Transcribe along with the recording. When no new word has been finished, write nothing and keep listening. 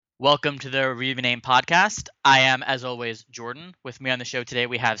Welcome to the Rename podcast. I am, as always, Jordan. With me on the show today,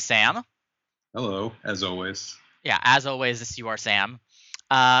 we have Sam. Hello, as always. Yeah, as always, this you are Sam.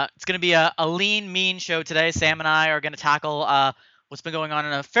 It's going to be a lean, mean show today. Sam and I are going to tackle what's been going on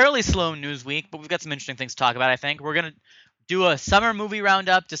in a fairly slow news week, but we've got some interesting things to talk about, I think. We're going to do a summer movie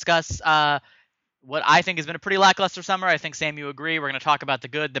roundup, discuss what I think has been a pretty lackluster summer. I think, Sam, you agree. We're going to talk about the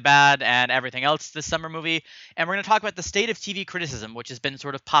good, the bad, and everything else this summer movie. And we're going to talk about the state of TV criticism, which has been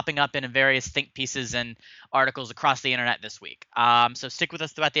sort of popping up in various think pieces and articles across the internet this week. So stick with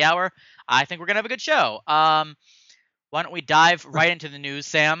us throughout the hour. I think we're going to have a good show. Why don't we dive right into the news,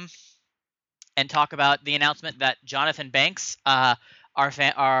 Sam, and talk about the announcement that Jonathan Banks, our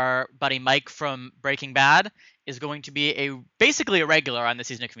buddy Mike from Breaking Bad, is going to be basically a regular on the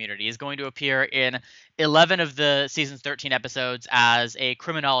season of Community. He's going to appear in 11 of the season's 13 episodes as a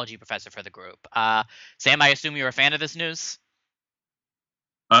criminology professor for the group. Sam, I assume you're a fan of this news?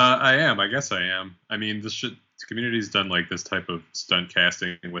 I am. I guess I am. I mean, Community's done like this type of stunt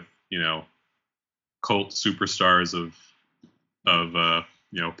casting with cult superstars of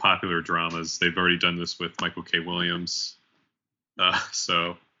popular dramas. They've already done this with Michael K. Williams.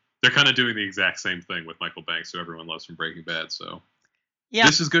 So they're kind of doing the exact same thing with Michael Banks, who everyone loves from Breaking Bad. So yeah,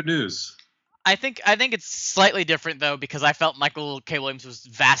 this is good news. I think it's slightly different though, because I felt Michael K. Williams was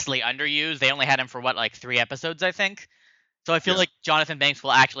vastly underused. They only had him for 3 episodes, I think. So I feel like Jonathan Banks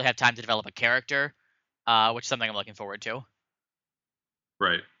will actually have time to develop a character, which is something I'm looking forward to.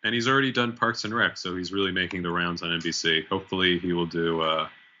 Right, and he's already done Parks and Rec, so he's really making the rounds on NBC. Hopefully, he will do. I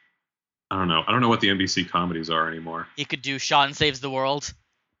don't know what the NBC comedies are anymore. He could do Sean Saves the World.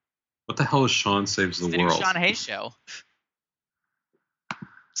 What the hell is Sean Saves the World? It's the new Sean Hayes show.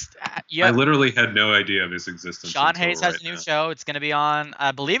 I literally had no idea of his existence. Sean Hayes has a new show. It's going to be on,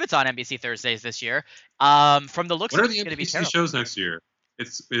 I believe it's on NBC Thursdays this year. From the looks of it, it's going to be terrible. What are the NBC shows next year?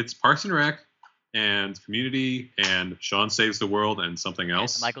 It's Parks and Rec and Community and Sean Saves the World and something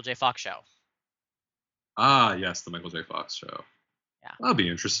else. And the Michael J. Fox show. Ah, yes, the Michael J. Fox show. Yeah. That'll be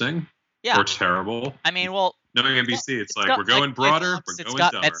interesting. Yeah. Or terrible. I mean, well, knowing NBC, it's like we're going broader, we're going dumber.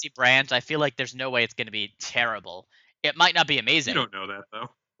 It's got Betsy Brandt. I feel like there's no way it's going to be terrible. It might not be amazing. You don't know that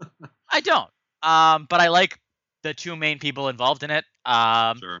though. I don't. But I like the two main people involved in it.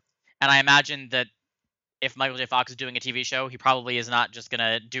 Sure. And I imagine that if Michael J. Fox is doing a TV show, he probably is not just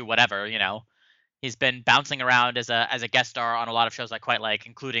gonna do whatever. He's been bouncing around as a guest star on a lot of shows I quite like,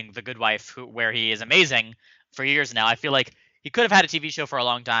 including The Good Wife, where he is amazing for years now. I feel like he could have had a TV show for a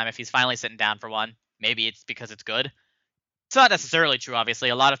long time if he's finally sitting down for one. Maybe it's because it's good. It's not necessarily true, obviously.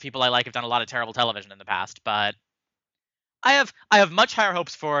 A lot of people I like have done a lot of terrible television in the past, but I have much higher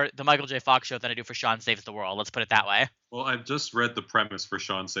hopes for the Michael J. Fox show than I do for Sean Saves the World. Let's put it that way. Well, I've just read the premise for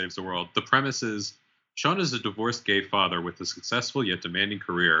Sean Saves the World. The premise is Sean is a divorced gay father with a successful yet demanding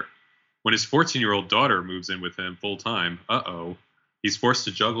career. When his 14-year-old daughter moves in with him full-time, he's forced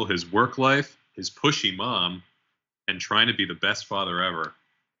to juggle his work life, his pushy mom, and trying to be the best father ever.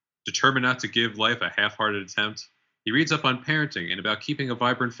 Determined not to give life a half-hearted attempt, he reads up on parenting and about keeping a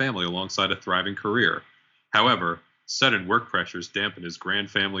vibrant family alongside a thriving career. However, sudden work pressures dampen his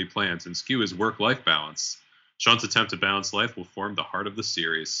grand family plans and skew his work-life balance. Sean's attempt to balance life will form the heart of the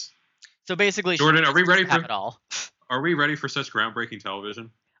series. So basically, Jordan, are we ready for it all? Are we ready for such groundbreaking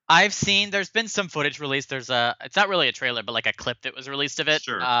television? I've seen there's been some footage released. It's not really a trailer, but like a clip that was released of it.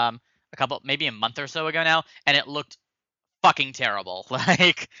 Sure. Maybe a month or so ago now, and it looked fucking terrible.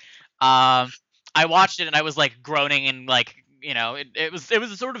 I watched it and I was like groaning and it was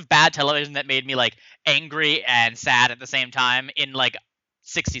a sort of bad television that made me like angry and sad at the same time in like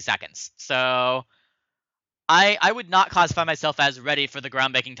 60 seconds. So I would not classify myself as ready for the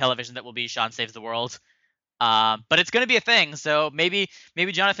groundbreaking television that will be Sean Saves the World. But it's going to be a thing. So maybe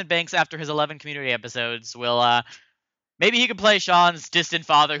Jonathan Banks, after his 11 Community episodes, will maybe he could play Sean's distant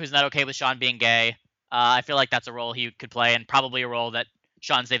father who's not okay with Sean being gay. I feel like that's a role he could play, and probably a role that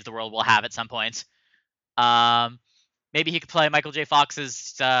Sean Saves the World will have at some point. Maybe he could play Michael J.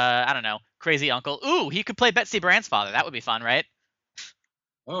 Fox's, crazy uncle. Ooh, he could play Betsy Brandt's father. That would be fun, right?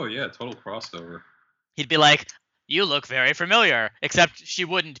 Oh, yeah, total crossover. He'd be like, you look very familiar. Except she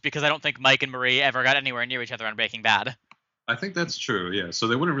wouldn't, because I don't think Mike and Marie ever got anywhere near each other on Breaking Bad. I think that's true, yeah. So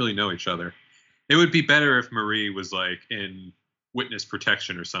they wouldn't really know each other. It would be better if Marie was, like, in witness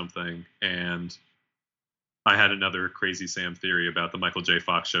protection or something, and I had another crazy Sam theory about the Michael J.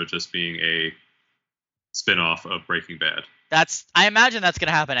 Fox show just being a spin-off of Breaking Bad. I imagine that's going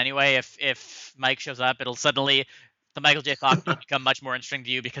to happen anyway. If Mike shows up, it'll suddenly, the Michael J. Fox will become much more interesting to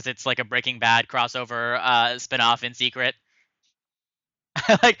you because it's like a Breaking Bad crossover spin-off in secret.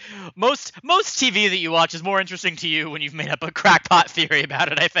 Like most TV that you watch is more interesting to you when you've made up a crackpot theory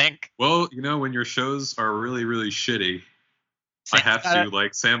about it, I think. Well, when your shows are really, really shitty, I Sam's have gotta to,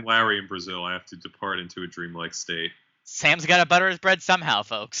 like Sam Lowry in Brazil, I have to depart into a dreamlike state. Sam's gotta butter his bread somehow,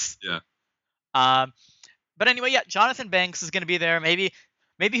 folks. Yeah. Um, but anyway, yeah, Jonathan Banks is gonna be there. Maybe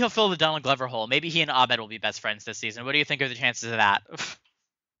he'll fill the Donald Glover hole. Maybe he and Abed will be best friends this season. What do you think are the chances of that?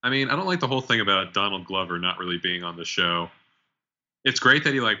 I mean, I don't like the whole thing about Donald Glover not really being on the show. It's great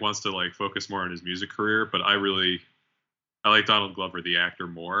that he wants to focus more on his music career, but I like Donald Glover the actor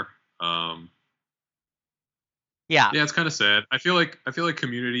more. Yeah. Yeah, it's kind of sad. I feel like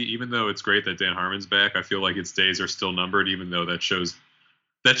Community, even though it's great that Dan Harmon's back, I feel like its days are still numbered, even though that show's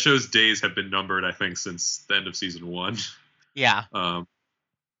days have been numbered, I think, since the end of season 1. Yeah. Um,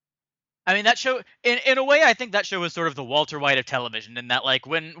 I mean, that show, in a way, I think that show was sort of the Walter White of television, in that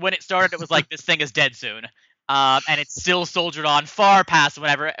when it started, it was like this thing is dead soon, and it's still soldiered on far past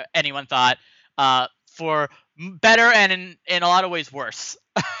whatever anyone thought, for better and in a lot of ways worse.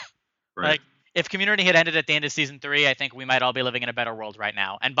 right. Like, if Community had ended at the end of season 3, I think we might all be living in a better world right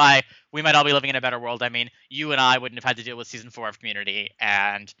now. And by we might all be living in a better world, I mean you and I wouldn't have had to deal with season 4 of Community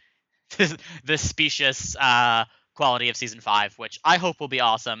and the specious quality of season 5, which I hope will be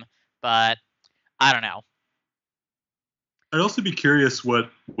awesome. But I don't know. I'd also be curious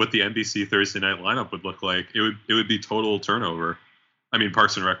what the NBC Thursday night lineup would look like. It would be total turnover. I mean,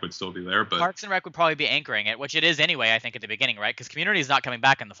 Parks and Rec would still be there, but Parks and Rec would probably be anchoring it, which it is anyway, I think, at the beginning, right? Because Community is not coming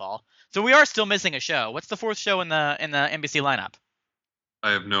back in the fall. So we are still missing a show. What's the 4th show in the NBC lineup?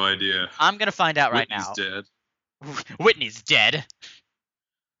 I have no idea. I'm going to find out right Whitney's now. dead. Whitney's dead.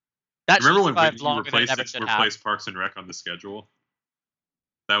 That Remember show when survived Whitney longer than it ever should have. replaced Parks and Rec on the schedule?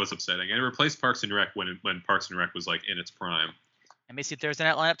 That was upsetting. And it replaced Parks and Rec when Parks and Rec was in its prime. NBC Thursday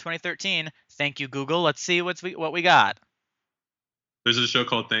Night Lineup 2013. Thank you, Google. Let's see what we got. There's a show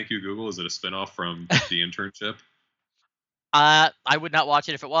called Thank You Google. Is it a spinoff from The Internship? I would not watch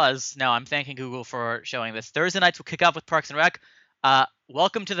it if it was. No, I'm thanking Google for showing this. Thursday nights will kick off with Parks and Rec.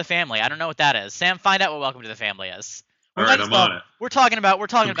 Welcome to the Family. I don't know what that is. Sam, find out what Welcome to the Family is. All right, I'm on it. We're talking about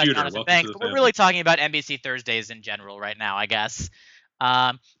Computer, Jonathan Welcome Banks, to the but we're Family. really talking about NBC Thursdays in general right now, I guess.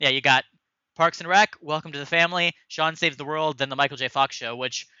 Yeah, you got Parks and Rec, Welcome to the Family, Sean Saves the World, then the Michael J. Fox Show,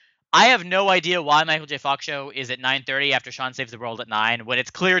 which I have no idea why Michael J. Fox Show is at 9:30 after Sean Saves the World at 9, when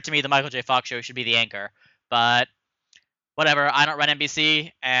it's clear to me the Michael J. Fox Show should be the anchor. But whatever, I don't run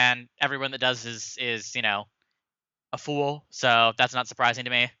NBC, and everyone that does is a fool, so that's not surprising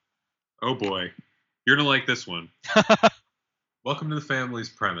to me. Oh boy, you're gonna like this one. Welcome to the Family's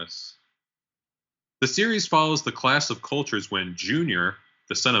premise. The series follows the clash of cultures when Junior,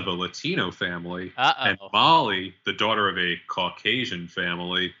 the son of a Latino family, and Molly, the daughter of a Caucasian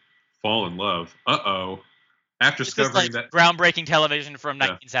family, fall in love. After discovering that groundbreaking television from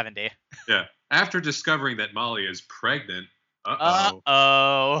 1970. Yeah. After discovering that Molly is pregnant,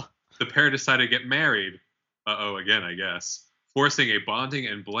 the pair decide to get married. Again, I guess. Forcing a bonding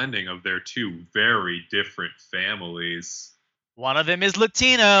and blending of their two very different families. One of them is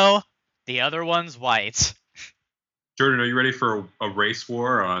Latino, the other one's white. Jordan, are you ready for a race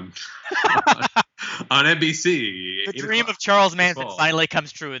war on NBC? The dream of Charles Manson finally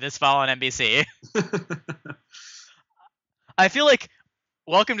comes true this fall on NBC. I feel like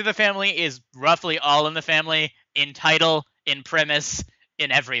Welcome to the Family is roughly All in the Family in title, in premise,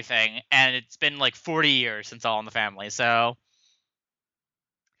 in everything, and it's been 40 years since All in the Family, so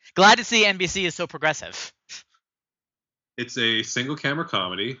glad to see NBC is so progressive. It's a single camera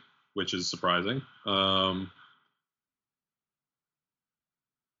comedy, which is surprising. I'm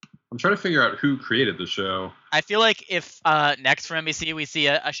trying to figure out who created the show. I feel like if next from NBC we see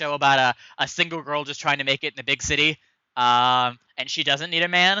a show about a single girl just trying to make it in a big city, and she doesn't need a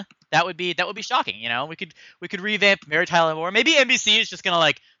man, that would be shocking. We could revamp Mary Tyler Moore. Maybe NBC is just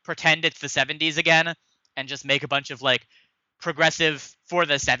gonna pretend it's the 70s again and just make a bunch of progressive for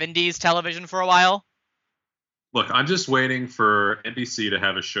the 70s television for a while. Look, I'm just waiting for NBC to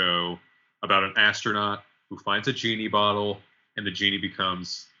have a show about an astronaut who finds a genie bottle and the genie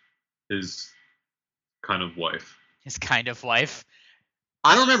becomes his kind of wife. His kind of wife.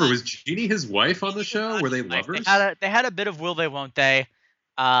 I don't remember. Was Jeannie his wife on the show? Were they lovers? They had a bit of will they, won't they.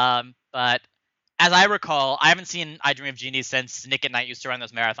 But as I recall, I haven't seen I Dream of Jeannie since Nick at Night used to run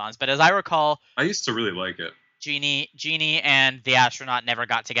those marathons. But as I recall, I used to really like it. Jeannie and the astronaut never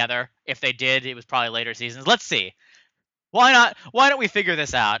got together. If they did, it was probably later seasons. Let's see. Why not? Why don't we figure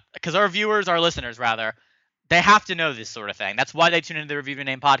this out? Because our listeners, they have to know this sort of thing. That's why they tune into the Review Your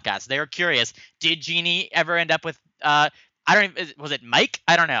Name podcast. They are curious. Did Jeannie ever end up with was it Mike?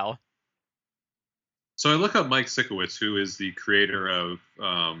 I don't know. So I look up Mike Sikowitz, who is the creator of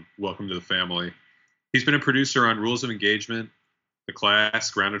Welcome to the Family. He's been a producer on Rules of Engagement, The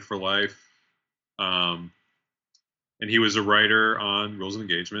Class, Grounded for Life, um, and he was a writer on Rules of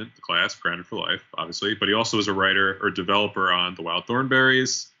Engagement, The Class, Grounded for Life, obviously. But he also was a writer or developer on The Wild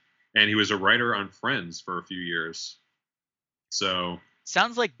Thornberrys, and he was a writer on Friends for a few years. So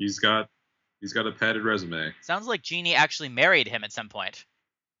Sounds like he's got a padded resume. Jeannie actually married him at some point.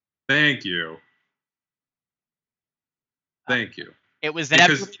 Thank you. Thank you. It was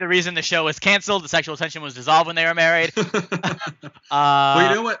inevitably the reason the show was canceled. The sexual tension was dissolved when they were married. Well,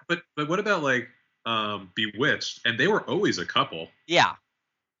 you know what? But what about like Bewitched? And they were always a couple. Yeah.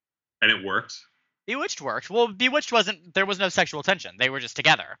 And it worked. Bewitched worked. Well, Bewitched wasn't. There was no sexual tension. They were just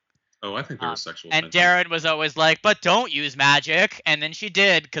together. Oh, I think there was sexual tension. And Darren was always like, "But don't use magic," and then she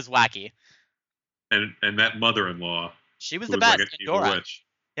did because wacky. And that mother-in-law. She was the best. Like Dora.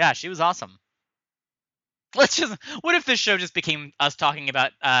 Yeah, she was awesome. What if this show just became us talking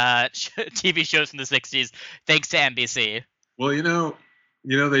about TV shows from the 60s thanks to NBC? Well, you know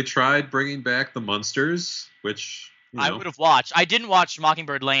they tried bringing back the Munsters, which I would have watched. I didn't watch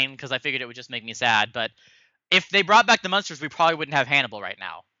Mockingbird Lane because I figured it would just make me sad, but if they brought back the Munsters, we probably wouldn't have Hannibal right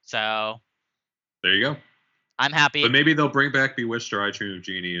now. So there you go. I'm happy. But maybe they'll bring back Bewitched or I Dream of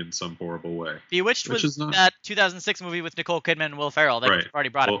Jeannie in some horrible way. Bewitched was that 2006 movie with Nicole Kidman and Will Ferrell. They've already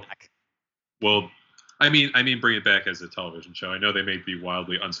brought it back. Well, I mean, bring it back as a television show. I know they made the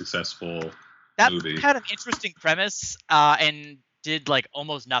wildly unsuccessful movie. That had an interesting premise and did like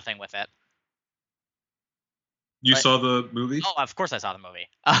almost nothing with it. You saw the movie? Oh, of course I saw the movie.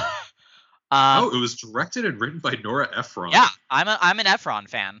 It was directed and written by Nora Ephron. Yeah, I'm an Ephron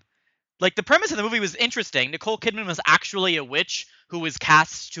fan. Like the premise of the movie was interesting. Nicole Kidman was actually a witch who was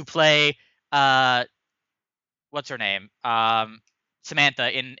cast to play what's her name?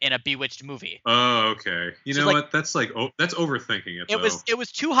 Samantha in a Bewitched movie. Oh, okay. You know what? That's that's overthinking it. It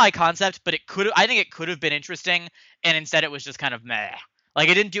was too high concept, but I think it could have been interesting, and instead it was just kind of meh. Like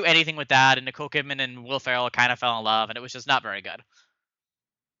it didn't do anything with that, and Nicole Kidman and Will Ferrell kind of fell in love, and it was just not very good.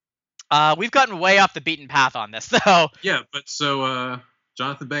 We've gotten way off the beaten path on this, though. Yeah, but so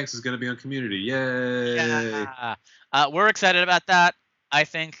Jonathan Banks is going to be on Community. Yay! Yeah. We're excited about that. I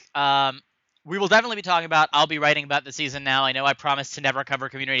think we will definitely be talking about. I'll be writing about the season now. I know I promised to never cover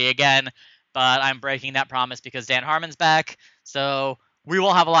Community again, but I'm breaking that promise because Dan Harmon's back. So we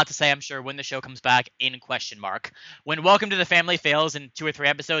will have a lot to say, I'm sure, when the show comes back in question mark. When Welcome to the Family fails in 2 or 3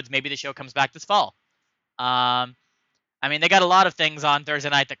 episodes, maybe the show comes back this fall. I mean, they got a lot of things on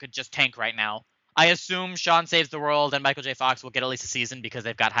Thursday night that could just tank right now. I assume Sean Saves the World and Michael J. Fox will get at least a season because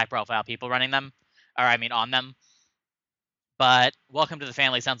they've got high-profile people running them. On them. But Welcome to the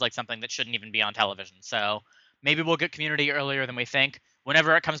Family sounds like something that shouldn't even be on television. So maybe we'll get Community earlier than we think.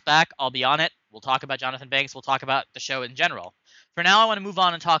 Whenever it comes back, I'll be on it. We'll talk about Jonathan Banks. We'll talk about the show in general. For now, I want to move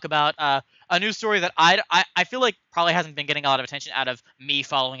on and talk about a news story that I feel like probably hasn't been getting a lot of attention out of me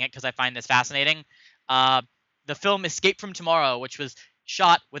following it because I find this fascinating. The film Escape from Tomorrow, which was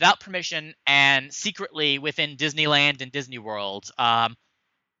shot without permission and secretly within Disneyland and Disney World,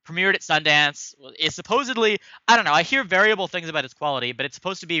 premiered at Sundance. Is supposedly, I don't know, I hear variable things about its quality, but it's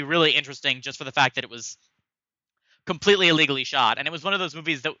supposed to be really interesting just for the fact that it was completely illegally shot. And it was one of those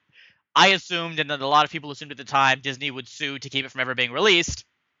movies that I assumed, and that a lot of people assumed at the time, Disney would sue to keep it from ever being released.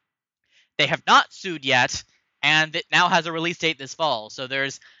 They have not sued yet, and it now has a release date this fall. So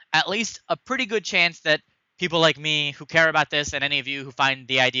there's at least a pretty good chance that people like me who care about this, and any of you who find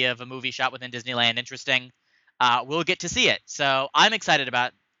the idea of a movie shot within Disneyland interesting, will get to see it. So I'm excited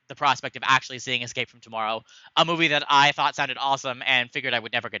about the prospect of actually seeing Escape from Tomorrow, a movie that I thought sounded awesome and figured I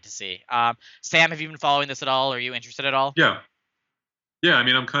would never get to see. Sam, have you been following this at all? Are you interested at all? Yeah. Yeah, I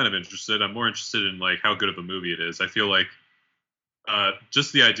mean, I'm kind of interested. I'm more interested in like how good of a movie it is. I feel like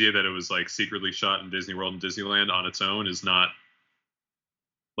just the idea that it was like secretly shot in Disney World and Disneyland on its own is not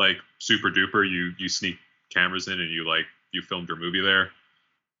like super duper. You sneak cameras in and you filmed your movie there.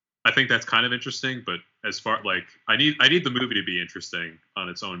 I think that's kind of interesting, but as far like I need the movie to be interesting on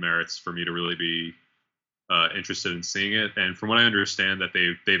its own merits for me to really be interested in seeing it. And from what I understand, that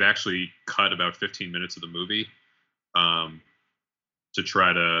they've actually cut about 15 minutes of the movie to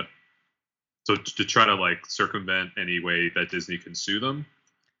try to like circumvent any way that Disney can sue them.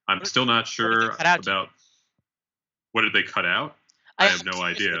 I'm still not sure about what did they cut out. I have no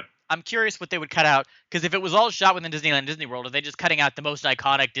idea. I'm curious what they would cut out, because if it was all shot within Disneyland and Disney World, are they just cutting out the most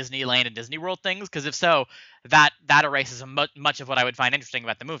iconic Disneyland and Disney World things? Because if so, that erases much of what I would find interesting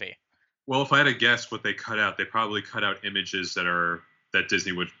about the movie. Well, if I had to guess what they cut out, they probably cut out images that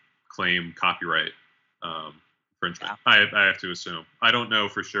Disney would claim copyright infringement. Yeah. I have to assume. I don't know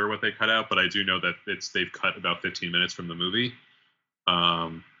for sure what they cut out, but I do know that they've cut about 15 minutes from the movie.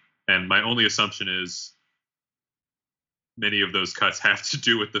 And my only assumption is many of those cuts have to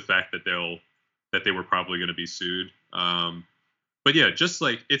do with the fact that they were probably going to be sued. But yeah, just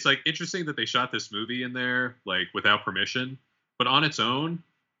like it's like interesting that they shot this movie in there like without permission, but on its own,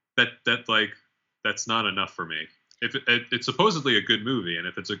 that's not enough for me. If it's supposedly a good movie, and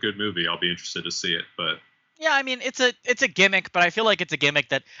if it's a good movie, I'll be interested to see it. But Yeah, I mean it's a gimmick, but I feel like it's a gimmick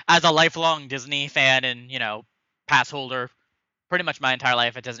that as a lifelong Disney fan and pass holder, pretty much my entire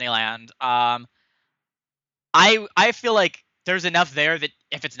life at Disneyland, I feel like there's enough there that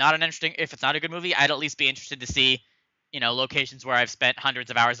if it's not a good movie, I'd at least be interested to see, locations where I've spent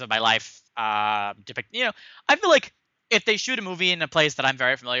hundreds of hours of my life depict. I feel like if they shoot a movie in a place that I'm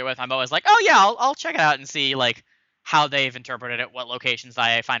very familiar with, I'm always like, oh yeah, I'll check it out and see like how they've interpreted it, what locations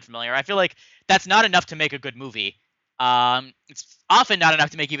I find familiar. I feel like that's not enough to make a good movie. It's often not enough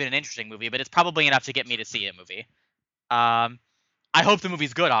to make even an interesting movie, but it's probably enough to get me to see a movie. Um, I hope the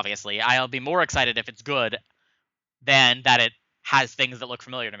movie's good. Obviously, I'll be more excited if it's good than that it has things that look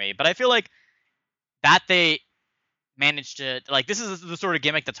familiar to me. But I feel like that they managed to like this is the sort of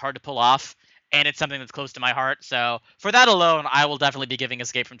gimmick that's hard to pull off, and it's something that's close to my heart. So for that alone, I will definitely be giving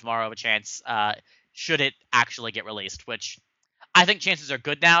Escape from Tomorrow a chance. Should it actually get released, which I think chances are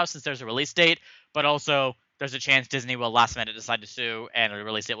good now since there's a release date, but also there's a chance Disney will last minute decide to sue and the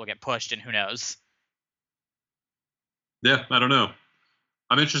release date will get pushed, and who knows. yeah, I don't know.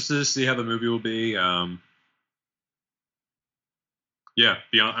 I'm interested to see how the movie will be. Yeah,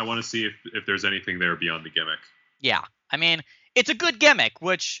 beyond. I want to see if there's anything there beyond the gimmick. Yeah, I mean, it's a good gimmick,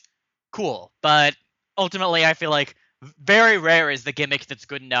 which cool, but ultimately I feel like very rare is the gimmick that's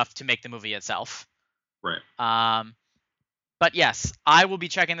good enough to make the movie itself. Right. But yes, I will be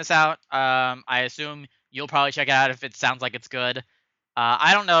checking this out. I assume you'll probably check it out if it sounds like it's good.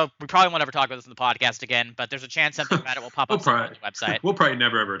 I don't know. We probably won't ever talk about this in the podcast again, but there's a chance something about it will pop up on the website. We'll probably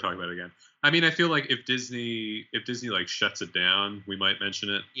never ever talk about it again. I mean, I feel like if Disney like shuts it down, we might mention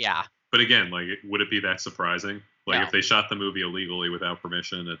it. Yeah. But again, like, would it be that surprising? Like, No. if they shot the movie illegally without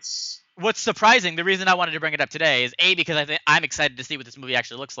permission, it's What's surprising, the reason I wanted to bring it up today is A, because I'm excited to see what this movie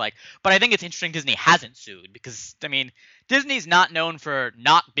actually looks like, but I think it's interesting Disney hasn't sued because, I mean, Disney's not known for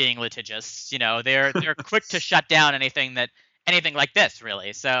not being litigious. They're quick to shut down anything like this,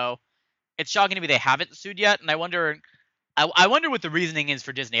 really. So it's shocking to me they haven't sued yet, and I wonder what the reasoning is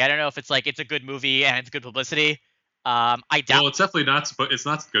for Disney. I don't know if it's like it's a good movie and it's good publicity. I doubt. Well, it's definitely not. It's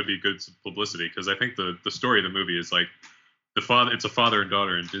not going to be good publicity because I think the story of the movie is like it's a father and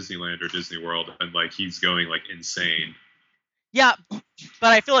daughter in Disneyland or Disney World, and like he's going like insane. Yeah,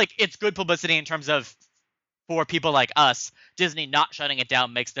 but I feel like it's good publicity in terms of for people like us, Disney not shutting it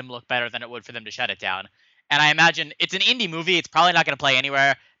down makes them look better than it would for them to shut it down. And I imagine it's an indie movie. It's probably not going to play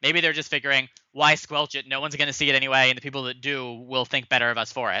anywhere. Maybe they're just figuring, why squelch it? No one's going to see it anyway, and the people that do will think better of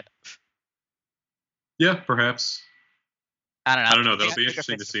us for it. Yeah, perhaps. I don't know. I don't know. That'll be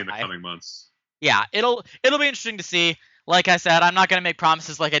interesting to see in the coming months. Yeah, it'll be interesting to see. Like I said, I'm not going to make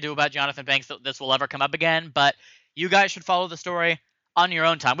promises like I do about Jonathan Banks that this will ever come up again, but you guys should follow the story on your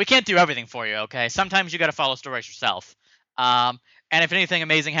own time. We can't do everything for you, okay? Sometimes you got to follow stories yourself. And if anything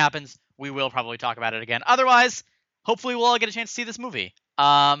amazing happens, we will probably talk about it again. Otherwise, hopefully we'll all get a chance to see this movie.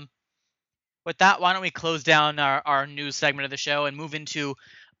 With that, why don't we close down our news segment of the show and move into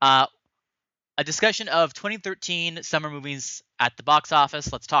a discussion of 2013 summer movies at the box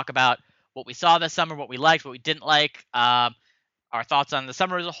office. Let's talk about what we saw this summer, what we liked, what we didn't like, our thoughts on the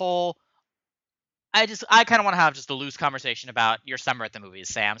summer as a whole. I kind of want to have just a loose conversation about your summer at the movies,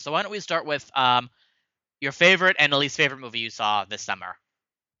 Sam. So why don't we start with your favorite and least favorite movie you saw this summer?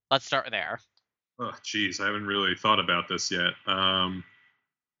 Let's start there. Oh, geez, I haven't really thought about this yet.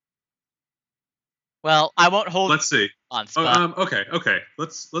 Well, I won't hold. Let's see. Okay.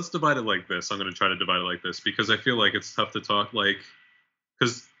 Let's divide it like this. I'm going to try to divide it like this because I feel like it's tough to talk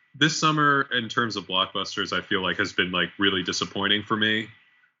because this summer in terms of blockbusters, I feel like has been like really disappointing for me.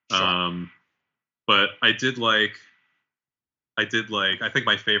 Sure. But I think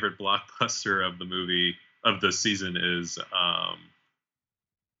my favorite blockbuster of the season is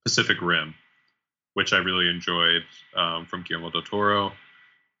Pacific Rim, which I really enjoyed from Guillermo del Toro.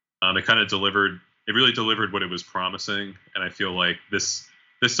 It really delivered what it was promising, and I feel like this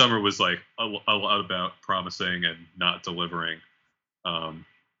summer was like a lot about promising and not delivering.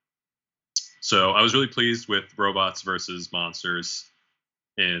 So I was really pleased with Robots versus Monsters,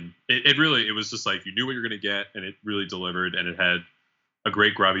 and it was just like you knew what you're going to get, and it really delivered, and it had a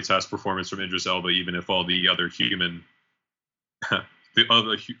great gravitas performance from Idris Elba, even if all the other human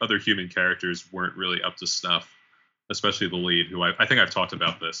characters weren't really up to snuff. especially the lead, who I think I've talked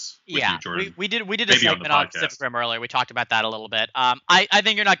about this with Yeah, you, Jordan. we did a Maybe on the segment on Pacific podcast. Rim earlier. We talked about that a little bit. I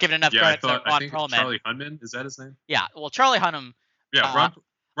think you're not giving enough Yeah, credit to I Ron think Perlman. Charlie Hunnam, is that his name? Yeah, well, Charlie Hunnam, Yeah, uh, Ron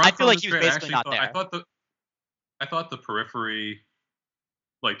I feel like Perlman's he was great. I basically actually not thought there. I thought the periphery,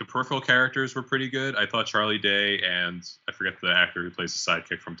 like the peripheral characters, were pretty good. I thought Charlie Day and I forget the actor who plays the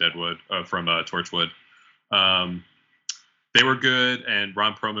sidekick from Torchwood. Um, they were good, and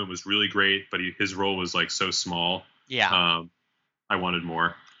Ron Perlman was really great, but his role was like so small. Yeah, I wanted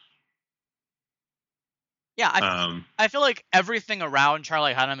more. yeah. Um, I feel like everything around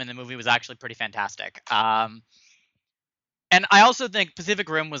Charlie Hunnam in the movie was actually pretty fantastic. And I also think Pacific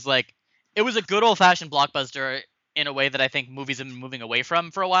Rim was like, it was a good old fashioned blockbuster in a way that I think movies have been moving away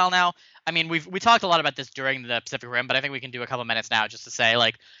from for a while now. I mean, we talked a lot about this during the Pacific Rim, but I think we can do a couple minutes now just to say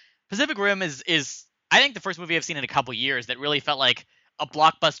like, Pacific Rim is I think the first movie I've seen in a couple years that really felt like a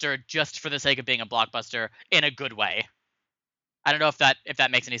blockbuster just for the sake of being a blockbuster in a good way. I don't know if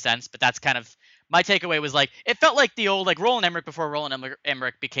that makes any sense, but that's kind of my takeaway. Was like it felt like the old like Roland Emmerich before Roland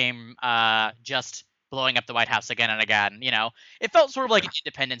Emmerich became just blowing up the White House again and again. You know, it felt sort of like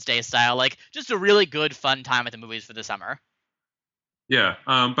Independence Day style, like just a really good fun time at the movies for the summer. yeah,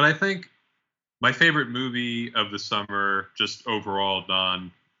 but I think my favorite movie of the summer, just overall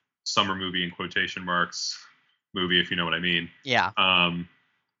non-summer movie in quotation marks movie, if you know what I mean, Yeah,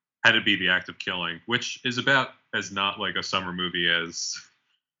 had to be The Act of Killing, which is about as not like a summer movie as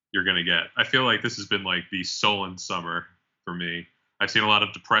you're gonna get. I feel like this has been like the sullen summer for me. I've seen a lot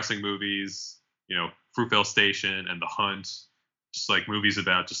of depressing movies, Fruitvale Station and The Hunt, just like movies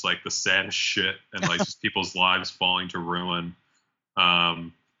about just like the saddest shit and like just people's lives falling to ruin.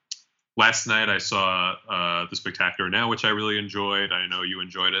 Um, Last night I saw The Spectacular Now, which I really enjoyed. I know you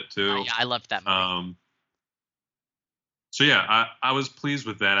enjoyed it too. yeah, I loved that movie. So yeah, I was pleased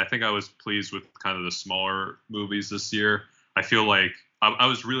with that. I think I was pleased with kind of the smaller movies this year. I feel like I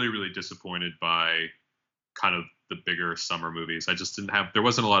was really, really disappointed by kind of the bigger summer movies. I just there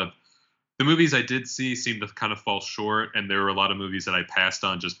wasn't a lot of, the movies I did see seemed to kind of fall short, and there were a lot of movies that I passed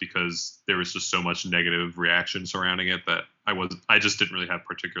on just because there was just so much negative reaction surrounding it that I just didn't really have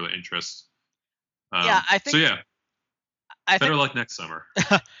particular interest. Yeah, I Better think luck next summer.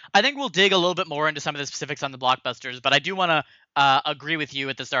 I think we'll dig a little bit more into some of the specifics on the blockbusters, but I do want to agree with you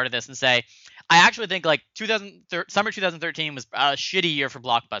at the start of this and say I actually think like summer 2013 was a shitty year for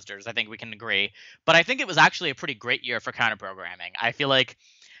blockbusters. I think we can agree, but I think it was actually a pretty great year for counter programming. I feel like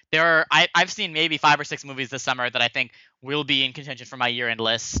I've seen maybe 5 or 6 movies this summer that I think will be in contention for my year-end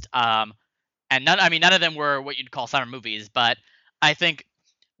list. And none of them were what you'd call summer movies, but I think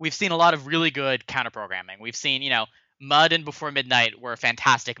we've seen a lot of really good counter programming. We've seen, Mud and Before Midnight were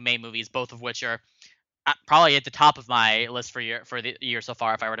fantastic May movies, both of which are probably at the top of my list for the year so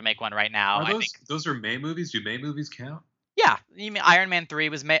far. If I were to make one right now, Those are May movies? Do May movies count? Yeah, you mean Iron Man 3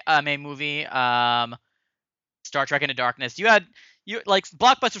 was May movie. Star Trek Into Darkness. You like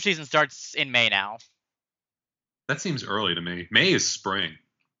blockbuster season starts in May now. That seems early to me. May is spring.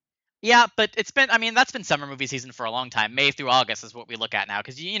 Yeah, but that's been summer movie season for a long time. May through August is what we look at now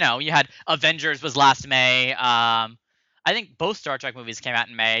because you had Avengers was last May. I think both Star Trek movies came out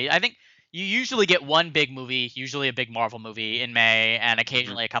in May. I think you usually get one big movie, usually a big Marvel movie in May, and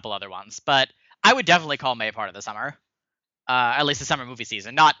occasionally a couple other ones. But I would definitely call May part of the summer, at least the summer movie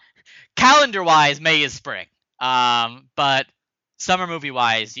season. Not calendar-wise, May is spring, but summer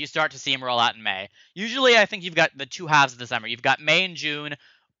movie-wise, you start to see them roll out in May. Usually, I think you've got the two halves of the summer. You've got May and June,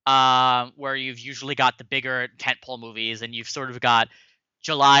 where you've usually got the bigger tentpole movies, and you've sort of got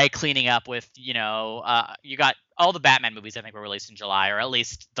July cleaning up with, you got all the Batman movies I think were released in July, or at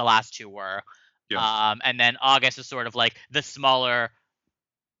least the last two were. Yes. And then August is sort of like the smaller,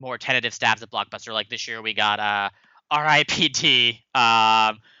 more tentative stabs at blockbuster. Like this year we got R.I.P.D.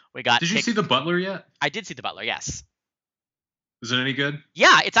 We got. Did you see The Butler yet? I did see The Butler. Yes. Is it any good?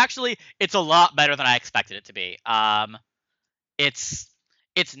 Yeah, it's a lot better than I expected it to be. It's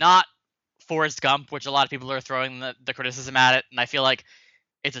not Forrest Gump, which a lot of people are throwing the criticism at it, and I feel like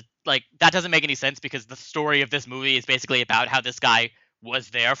that doesn't make any sense because the story of this movie is basically about how this guy was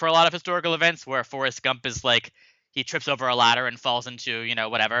there for a lot of historical events, where Forrest Gump is like he trips over a ladder and falls into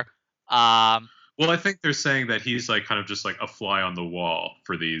whatever. Well, I think they're saying that he's like kind of just like a fly on the wall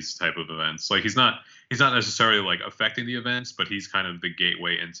for these type of events. Like he's not necessarily like affecting the events, but he's kind of the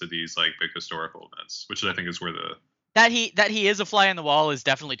gateway into these like big historical events, which I think is where that he is a fly on the wall is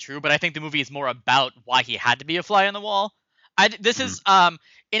definitely true, but I think the movie is more about why he had to be a fly on the wall. This is in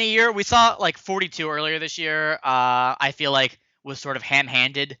a year we saw like 42 earlier this year. I feel like was sort of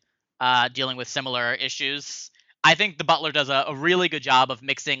ham-handed, dealing with similar issues. I think The Butler does a really good job of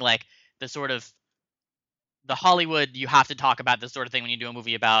mixing like the sort of the Hollywood, you have to talk about this sort of thing when you do a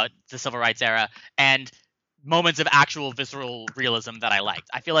movie about the civil rights era, and moments of actual visceral realism that I liked.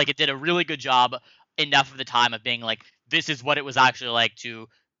 I feel like it did a really good job enough of the time of being like, this is what it was actually like to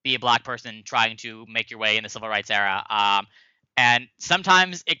be a black person trying to make your way in the civil rights era. And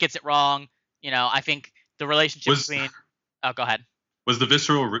sometimes it gets it wrong. I think the relationship Was between. Oh, go ahead. was the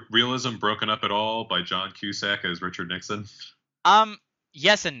visceral realism broken up at all by John Cusack as Richard Nixon? Um,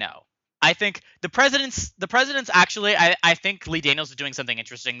 yes and no. I think the presidents actually, I think Lee Daniels is doing something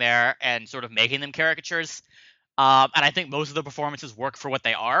interesting there and sort of making them caricatures. And I think most of the performances work for what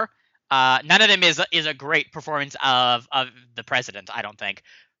they are. None of them is a great performance of the president. I don't think.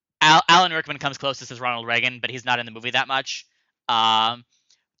 Alan Rickman comes closest as Ronald Reagan, but he's not in the movie that much. Um,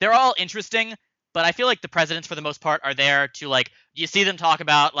 they're all interesting, but I feel like the presidents for the most part are there to like you see them talk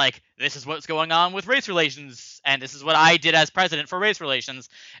about like this is what's going on with race relations and this is what I did as president for race relations,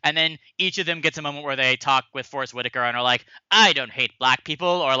 and then each of them gets a moment where they talk with Forrest Whitaker and are like, I don't hate black people,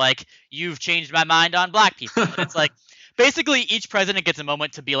 or like you've changed my mind on black people. And it's like basically each president gets a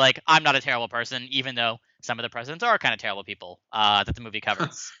moment to be like, I'm not a terrible person, even though some of the presidents are kind of terrible people that the movie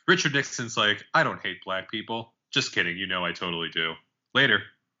covers. Richard Nixon's like, I don't hate black people. Just kidding. I totally do. Later.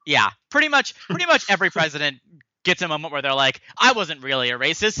 Yeah, pretty much every president gets a moment where they're like, I wasn't really a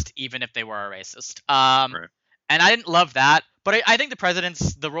racist, even if they were a racist. Right. And I didn't love that, but I think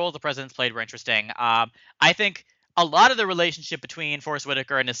the roles the presidents played were interesting. I think a lot of the relationship between Forrest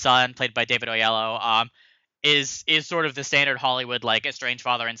Whitaker and his son, played by David Oyelowo, is sort of the standard Hollywood like estranged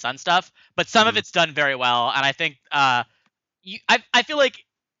father and son stuff, but some of Mhm. it's done very well, and I think I feel like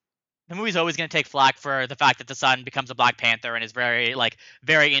the movie's always going to take flack for the fact that the son becomes a Black Panther and is very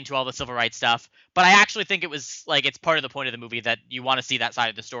into all the civil rights stuff. But I actually think it was like it's part of the point of the movie that you want to see that side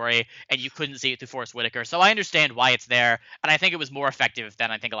of the story, and you couldn't see it through Forrest Whitaker. So I understand why it's there, and I think it was more effective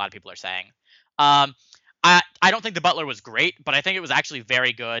than I think a lot of people are saying. Um, I don't think The Butler was great, but I think it was actually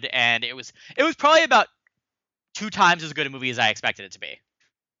very good, and it was probably about 2 times as good a movie as I expected it to be.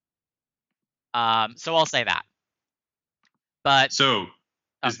 So I'll say that. But So,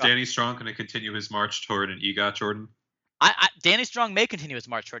 oh, is Danny Strong going to continue his march toward an EGOT, Jordan? Danny Strong may continue his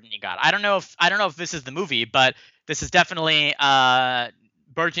march toward an EGOT. I don't know if this is the movie, but this is definitely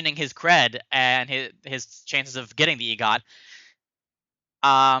burgeoning his cred and his chances of getting the EGOT.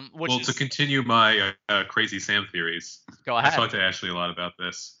 Which Well, is to continue my crazy Sam theories, go I ahead. talked to Ashley a lot about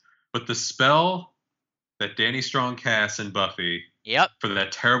this. But the spell that Danny Strong casts in Buffy Yep. for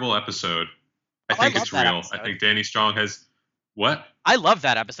that terrible episode, I Oh, think love it's that real. episode. I think Danny Strong has what? I love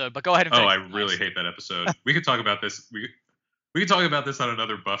that episode, but go ahead and Oh, finish. I really hate that episode. We could talk about this. We could talk about this on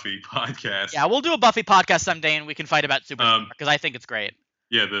another Buffy podcast. Yeah, we'll do a Buffy podcast someday, and we can fight about Superstar because I think it's great.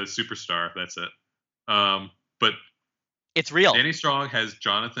 Yeah, the superstar. That's it. But It's real. Danny Strong has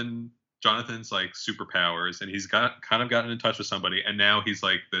Jonathan's like superpowers, and he's kind of gotten in touch with somebody, and now he's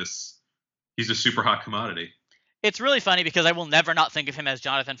like this. He's a super hot commodity. It's really funny because I will never not think of him as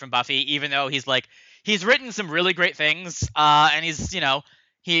Jonathan from Buffy, even though he's written some really great things, and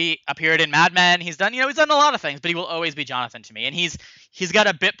he appeared in Mad Men. He's done a lot of things, but he will always be Jonathan to me. And he's got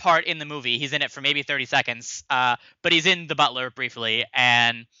a bit part in the movie. He's in it for maybe 30 seconds, but he's in The Butler briefly,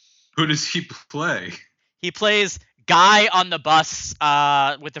 and Who does he play? he plays guy on the bus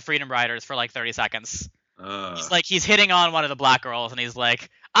with the Freedom Riders for like 30 seconds. He's hitting on one of the black girls, and he's like,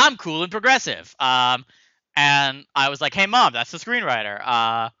 I'm cool and progressive. And I was like, hey, Mom, that's the screenwriter.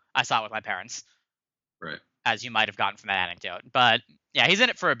 I saw it with my parents. Right. As you might have gotten from that anecdote. But yeah, he's in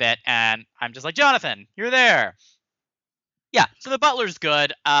it for a bit, and I'm just like, Jonathan, you're there. Yeah, so The Butler's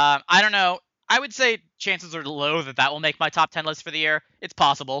good. I don't know. I would say chances are low that will make my top 10 list for the year. It's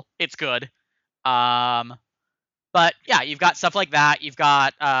possible. It's good. But yeah, you've got stuff like that. You've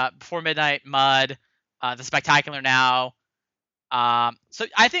got Before Midnight, Mud, The Spectacular Now. So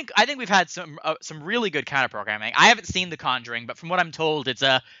I think we've had some really good counter programming. I haven't seen The Conjuring, but from what I'm told, it's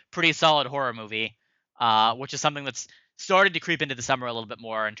a pretty solid horror movie, which is something that's started to creep into the summer a little bit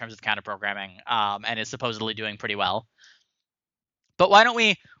more in terms of counter programming, and is supposedly doing pretty well. But why don't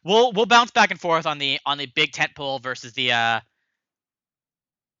we'll bounce back and forth on the big tentpole versus the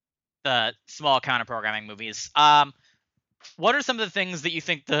small counter programming movies. What are some of the things that you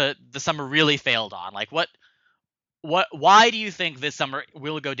think the summer really failed on? Like why do you think this summer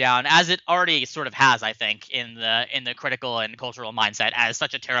will go down, as it already sort of has, I think, in the critical and cultural mindset, as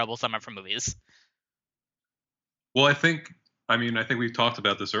such a terrible summer for movies? Well, I think we've talked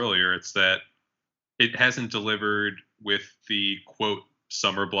about this earlier. It's that it hasn't delivered with the quote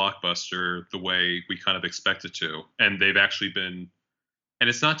summer blockbuster the way we kind of expect it to, and they've actually been. And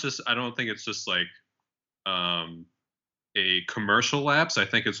it's not just. I don't think it's just like a commercial lapse. I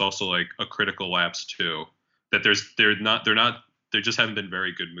think it's also like a critical lapse too. that there just haven't been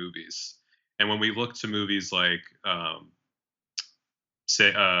very good movies. And when we look to movies like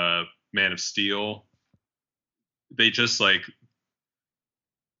say Man of Steel, they just like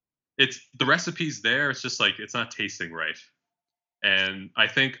it's the recipe's there. It's just like it's not tasting right. And I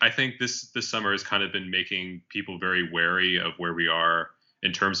think this summer has kind of been making people very wary of where we are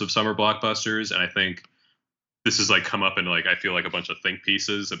in terms of summer blockbusters. And I think this has like come up in like I feel like a bunch of think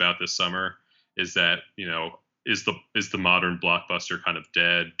pieces about this summer. Is that is the modern blockbuster kind of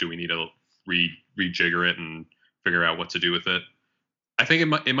dead? Do we need to rejigger it and figure out what to do with it? I think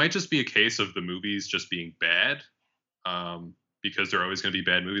it might just be a case of the movies just being bad, because there are always going to be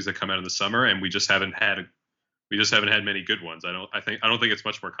bad movies that come out in the summer, and we just haven't had many good ones. I don't think it's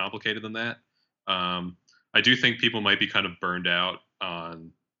much more complicated than that. I do think people might be kind of burned out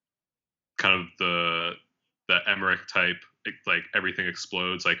on kind of the Emmerich type, like everything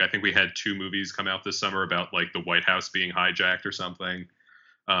explodes. Like I think we had 2 movies come out this summer about like the White House being hijacked or something.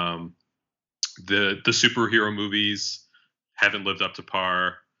 The superhero movies haven't lived up to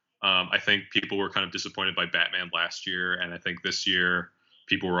par. I think people were kind of disappointed by Batman last year, and I think this year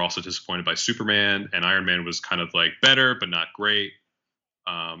people were also disappointed by Superman, and Iron Man was kind of like better but not great.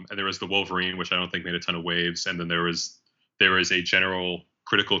 And there was the Wolverine, which I don't think made a ton of waves, and then there was a general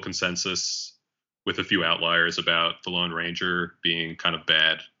critical consensus with a few outliers about the Lone Ranger being kind of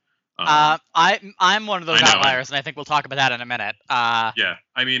bad. I'm one of those outliers, and I think we'll talk about that in a minute. Yeah,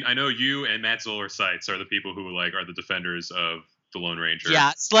 I mean, I know you and Matt Zoller Seitz are the people who like are the defenders of the Lone Ranger.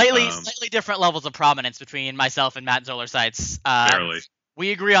 Yeah, slightly different levels of prominence between myself and Matt Zoller Seitz. Barely.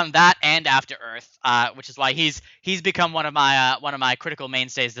 We agree on that and After Earth, which is why he's become one of my critical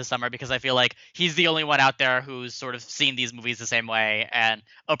mainstays this summer, because I feel like he's the only one out there who's sort of seen these movies the same way and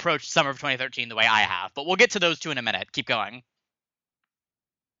approached summer of 2013 the way I have. But we'll get to those 2 in a minute. Keep going.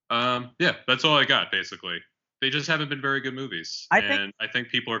 Yeah, that's all I got basically. They just haven't been very good movies, I think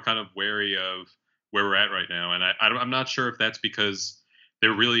people are kind of wary of where we're at right now, and I'm not sure if that's because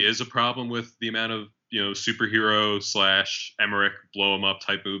there really is a problem with the amount of superhero / Emmerich blow 'em up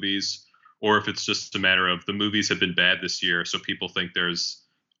type movies, or if it's just a matter of the movies have been bad this year, so people think there's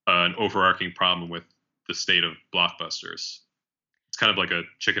an overarching problem with the state of blockbusters. It's kind of like a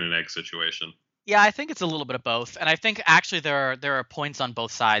chicken and egg situation. Yeah, I think it's a little bit of both, and I think actually there are points on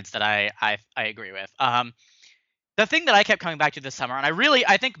both sides that I agree with. The thing that I kept coming back to this summer, and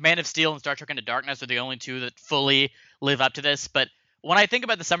I think Man of Steel and Star Trek Into Darkness are the only 2 that fully live up to this, but when I think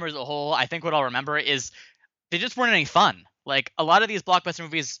about the summer as a whole, I think what I'll remember is they just weren't any fun. Like, a lot of these blockbuster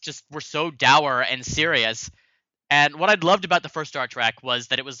movies just were so dour and serious. And what I'd loved about the first Star Trek was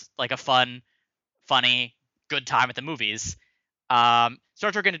that it was like a fun, funny, good time at the movies. Star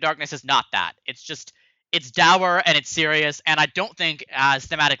Trek Into Darkness is not that. It's dour and it's serious, and I don't think as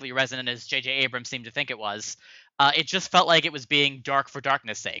thematically resonant as J.J. Abrams seemed to think it was. It just felt like it was being dark for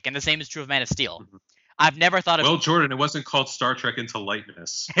darkness' sake, and the same is true of Man of Steel. Mm-hmm. I've never thought of. Well, Jordan, it wasn't called Star Trek Into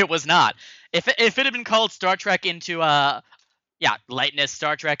Lightness. It was not. If it had been called Star Trek Into lightness,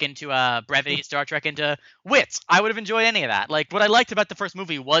 Star Trek Into brevity, Star Trek Into wits, I would have enjoyed any of that. Like, what I liked about the first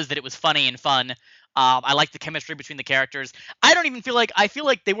movie was that it was funny and fun. I liked the chemistry between the characters. I feel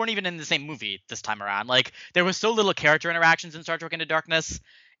like they weren't even in the same movie this time around. Like, there was so little character interactions in Star Trek Into Darkness.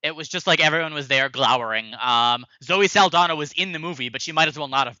 It was just like everyone was there glowering. Zoe Saldana was in the movie, but she might as well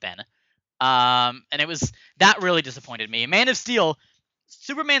not have been. And that really disappointed me. Man of Steel,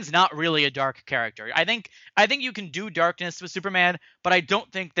 Superman's not really a dark character. I think you can do darkness with Superman, but I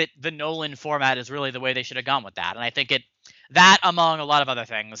don't think that the Nolan format is really the way they should have gone with that. And I think that among a lot of other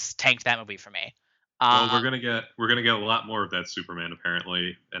things tanked that movie for me. Well, we're gonna get a lot more of that Superman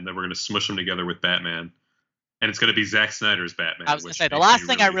apparently, and then we're gonna smush them together with Batman, and it's gonna be Zack Snyder's Batman. I was gonna say the last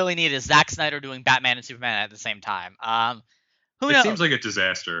thing I really need is Zack Snyder doing Batman and Superman at the same time. Who knows? It seems like a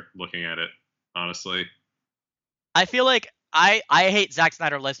disaster looking at it, honestly. I feel like I hate Zack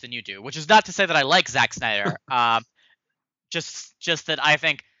Snyder less than you do, which is not to say that I like Zack Snyder. Just that I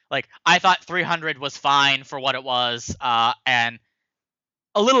think, like, I thought 300 was fine for what it was, and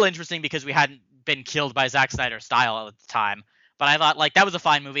a little interesting because we hadn't been killed by Zack Snyder's style at the time. But I thought, like, that was a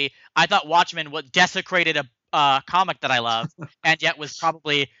fine movie. I thought Watchmen desecrated a comic that I love, and yet was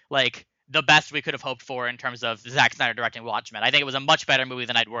probably, like, the best we could have hoped for in terms of Zack Snyder directing Watchmen. I think it was a much better movie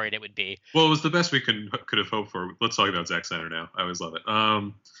than I'd worried it would be. Well, it was the best we could have hoped for. Let's talk about Zack Snyder now. I always love it.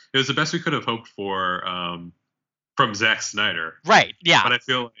 It was the best we could have hoped for from Zack Snyder. Right, yeah. But I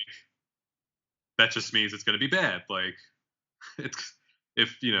feel like that just means it's going to be bad. Like,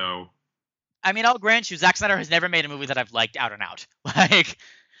 I mean, I'll grant you, Zack Snyder has never made a movie that I've liked out and out. Like,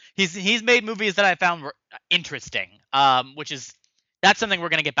 he's made movies that I found were interesting, which is that's something we're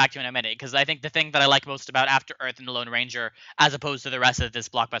going to get back to in a minute, because I think the thing that I like most about After Earth and The Lone Ranger, as opposed to the rest of this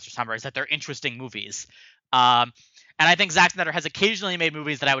blockbuster summer, is that they're interesting movies. Um, and I think Zack Snyder has occasionally made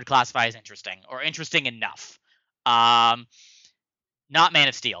movies that I would classify as interesting, or interesting enough. Um, Not Man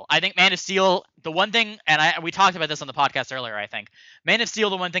of Steel. I think Man of Steel, the one thing, and we talked about this on the podcast earlier, I think. Man of Steel,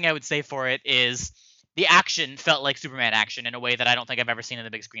 the one thing I would say for it is the action felt like Superman action in a way that I don't think I've ever seen in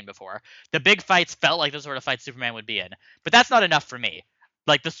the big screen before. The big fights felt like the sort of fights Superman would be in. But that's not enough for me.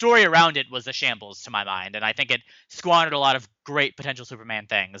 Like, the story around it was a shambles to my mind, and I think it squandered a lot of great potential Superman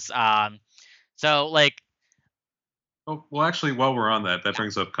things. So, like, Oh, well, actually, while we're on that, that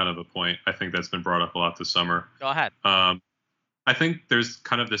brings up kind of a point I think that's been brought up a lot this summer. go ahead. I think there's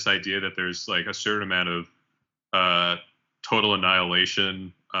kind of this idea that there's like a certain amount of total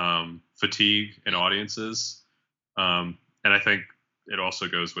annihilation fatigue in audiences, and I think it also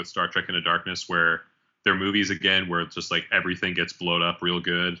goes with Star Trek Into Darkness, where there are movies again where it's just like everything gets blown up real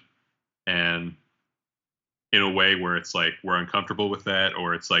good, and in a way where it's like we're uncomfortable with that,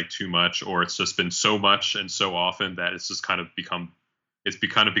 or it's like too much, or it's just been so much and so often that it's just kind of become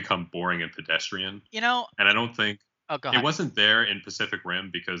boring and pedestrian. You know, And I don't think oh, go it ahead. wasn't there in Pacific Rim,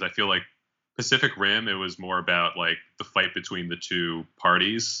 because I feel like Pacific Rim, it was more about like the fight between the two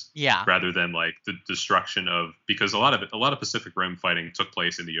parties Yeah, rather than like the destruction of, because a lot of Pacific Rim fighting took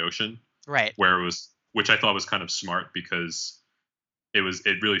place in the ocean, right. where it was, which I thought was kind of smart, because it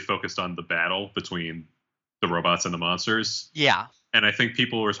really focused on the battle between the robots and the monsters. Yeah. And I think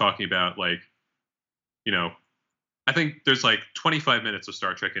people were talking about like, you know, I think there's like 25 minutes of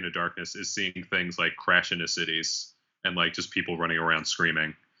Star Trek Into Darkness is seeing things like crash into cities and like just people running around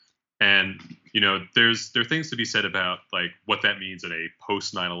screaming. And there are things to be said about like what that means in a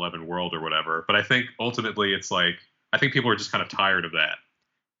post 9/11 world or whatever. But I think ultimately it's like, I think people are just kind of tired of that,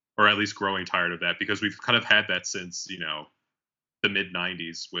 or at least growing tired of that, because we've kind of had that since the mid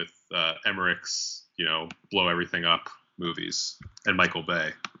 90s with Emmerich's blow everything up movies and Michael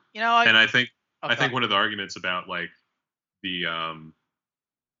Bay. And I think one of the arguments about like the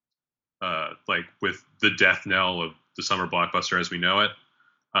like with the death knell of the summer blockbuster as we know it,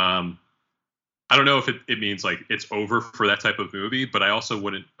 I don't know if it means like it's over for that type of movie, but I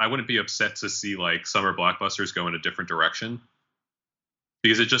wouldn't be upset to see like summer blockbusters go in a different direction,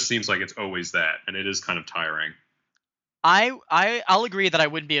 because it just seems like it's always that, and it is kind of tiring. I'll agree that I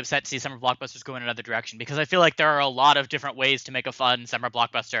wouldn't be upset to see summer blockbusters go in another direction, because I feel like there are a lot of different ways to make a fun summer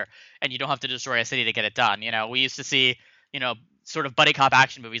blockbuster, and you don't have to destroy a city to get it done. We used to see, sort of buddy cop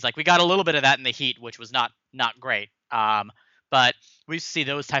action movies. Like, we got a little bit of that in The Heat, which was not great. But we used to see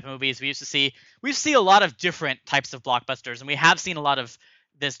those type of movies. We used to see a lot of different types of blockbusters, and we have seen a lot of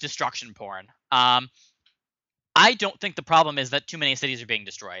this destruction porn. I don't think the problem is that too many cities are being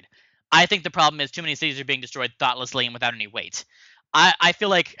destroyed. I think the problem is too many cities are being destroyed thoughtlessly and without any weight. I feel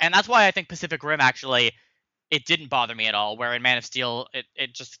like, and that's why I think Pacific Rim actually, it didn't bother me at all, where in Man of Steel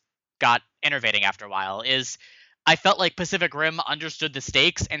it just got enervating after a while. Is I felt like Pacific Rim understood the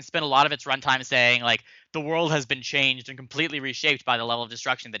stakes and spent a lot of its runtime saying like the world has been changed and completely reshaped by the level of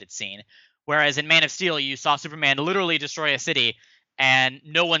destruction that it's seen. Whereas in Man of Steel, you saw Superman literally destroy a city, and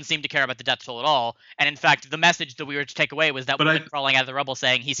no one seemed to care about the death toll at all. And in fact, the message that we were to take away was that women crawling out of the rubble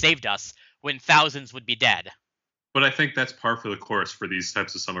saying he saved us when thousands would be dead. But I think that's par for the course for these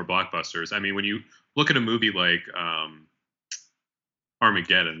types of summer blockbusters. I mean, when you look at a movie like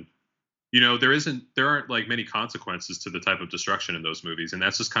Armageddon, there aren't like many consequences to the type of destruction in those movies, and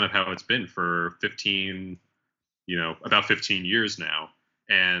that's just kind of how it's been for about 15 years now.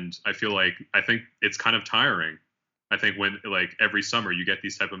 And I think it's kind of tiring. I think when like every summer you get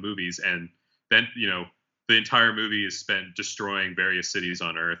these type of movies, and then the entire movie is spent destroying various cities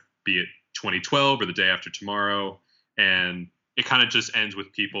on Earth, be it 2012 or The Day After Tomorrow, and it kind of just ends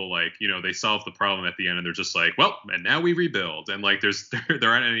with people like they solve the problem at the end, and they're just like, well, and now we rebuild, and like there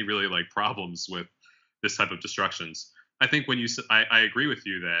aren't any really like problems with this type of destructions. I think when I agree with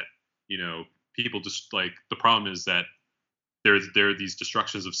you that people just like, the problem is that there are these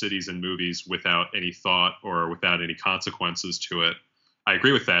destructions of cities and movies without any thought or without any consequences to it. I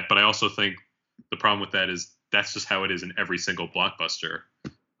agree with that, but I also think the problem with that is that's just how it is in every single blockbuster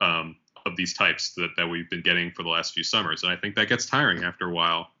of these types that we've been getting for the last few summers. And I think that gets tiring after a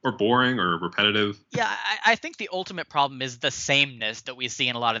while, or boring, or repetitive. Yeah, I think the ultimate problem is the sameness that we see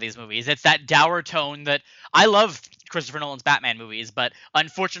in a lot of these movies. It's that dour tone that I love Christopher Nolan's Batman movies, but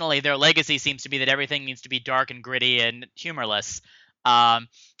unfortunately their legacy seems to be that everything needs to be dark and gritty and humorless. And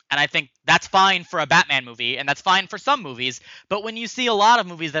I think that's fine for a Batman movie, and that's fine for some movies. But when you see a lot of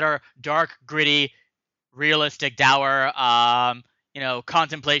movies that are dark, gritty, realistic, dour,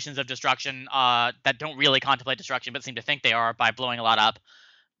 contemplations of destruction that don't really contemplate destruction but seem to think they are by blowing a lot up.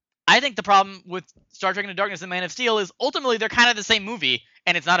 I think the problem with Star Trek Into Darkness and Man of Steel is ultimately they're kind of the same movie,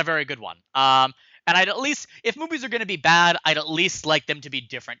 and it's not a very good one. And I'd at least, if movies are going to be bad, I'd at least like them to be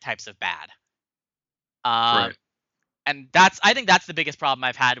different types of bad. Right. And I think that's the biggest problem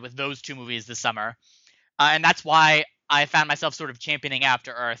I've had with those two movies this summer. And that's why I found myself sort of championing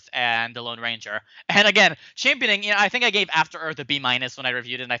After Earth and The Lone Ranger. And again, championing, I think I gave After Earth a B- when I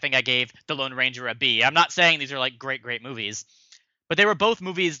reviewed it, and I think I gave The Lone Ranger a B. I'm not saying these are like great, great movies, but they were both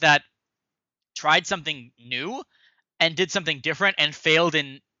movies that tried something new and did something different and failed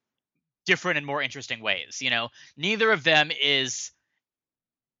in different and more interesting ways. Neither of them is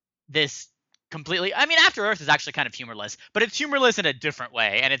this completely. I mean, After Earth is actually kind of humorless, but it's humorless in a different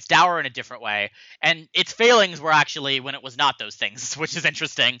way, and it's dour in a different way, and its failings were actually when it was not those things, which is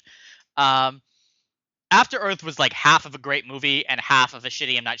interesting. After Earth was like half of a great movie and half of a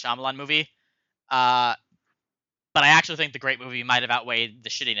shitty M. Night Shyamalan movie. But I actually think the great movie might have outweighed the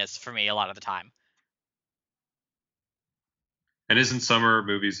shittiness for me a lot of the time. And isn't summer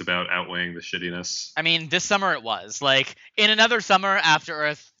movies about outweighing the shittiness? I mean, this summer it was. Like, in another summer, After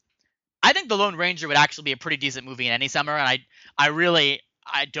Earth, I think The Lone Ranger would actually be a pretty decent movie in any summer, and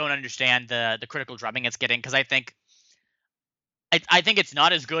I don't understand the critical drubbing it's getting, because I think it's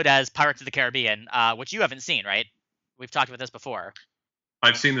not as good as Pirates of the Caribbean, which you haven't seen, right? We've talked about this before.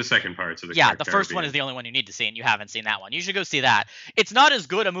 I've seen the second Pirates of the Yeah, Caribbean. the first one is the only one you need to see, and you haven't seen that one. You should go see that. It's not as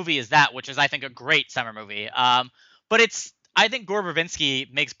good a movie as that, which is, I think, a great summer movie. But I think Gore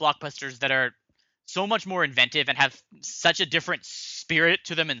Verbinski makes blockbusters that are so much more inventive and have such a different spirit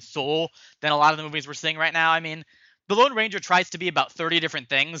to them and soul than a lot of the movies we're seeing right now. I mean, The Lone Ranger tries to be about 30 different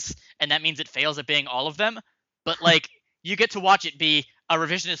things, and that means it fails at being all of them. But, like, you get to watch it be a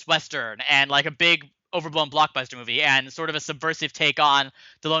revisionist Western and, like, a big overblown blockbuster movie and sort of a subversive take on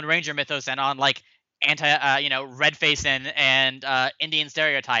the Lone Ranger mythos and on, like, red face and Indian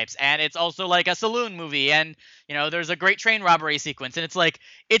stereotypes. And it's also like a saloon movie, and there's a great train robbery sequence, and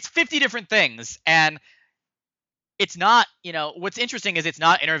it's 50 different things. And it's not, what's interesting is it's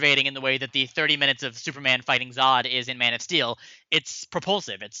not innovating in the way that the 30 minutes of Superman fighting Zod is in Man of Steel. It's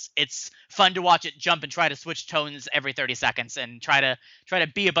propulsive. It's fun to watch it jump and try to switch tones every 30 seconds and try to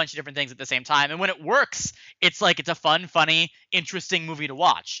be a bunch of different things at the same time. And when it works, it's a fun, funny, interesting movie to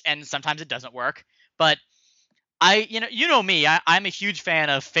watch. And sometimes it doesn't work. But me, I'm a huge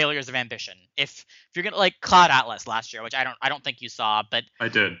fan of failures of ambition. If you're gonna, like, Cloud Atlas last year, which I don't think you saw, but I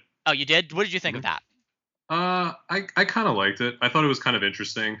did. Oh, you did? What did you think of that? I kind of liked it. I thought it was kind of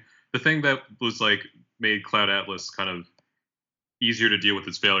interesting. The thing that was like made Cloud Atlas kind of easier to deal with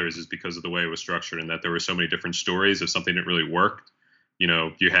its failures is because of the way it was structured, and that there were so many different stories. If something didn't really work, you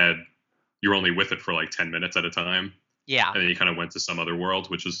were only with it for like 10 minutes at a time. Yeah. And then you kind of went to some other world,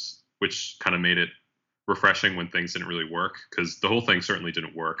 which kind of made it refreshing when things didn't really work, because the whole thing certainly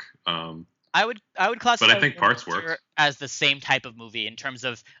didn't work. I would classify, but I think parts worked, as the same type of movie in terms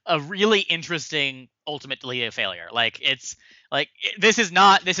of a really interesting, ultimately a failure. Like, it's like this is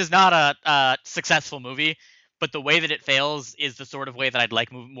not a successful movie, but the way that it fails is the sort of way that I'd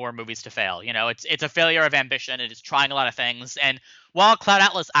like more movies to fail. It's a failure of ambition. It is trying a lot of things, and while Cloud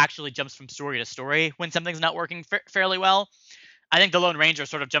Atlas actually jumps from story to story when something's not working fairly well, I think The Lone Ranger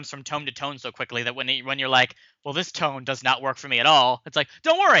sort of jumps from tone to tone so quickly that when you're like, well, this tone does not work for me at all, it's like,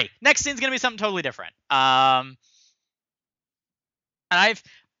 don't worry, next scene's gonna be something totally different. And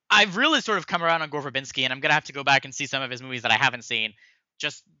I've really sort of come around on Gore Verbinski, and I'm gonna have to go back and see some of his movies that I haven't seen,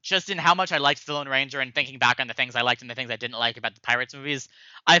 just in how much I liked The Lone Ranger and thinking back on the things I liked and the things I didn't like about the Pirates movies.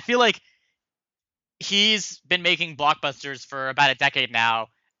 I feel like he's been making blockbusters for about a decade now,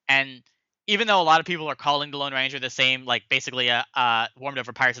 and even though a lot of people are calling The Lone Ranger the same, like basically a warmed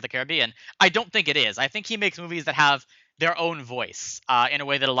over Pirates of the Caribbean, I don't think it is. I think he makes movies that have their own voice in a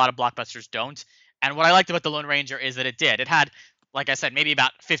way that a lot of blockbusters don't. And what I liked about The Lone Ranger is that it did. It had, like I said, maybe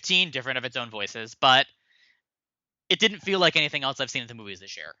about 15 different of its own voices, but it didn't feel like anything else I've seen in the movies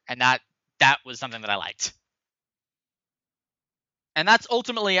this year. And that was something that I liked. And that's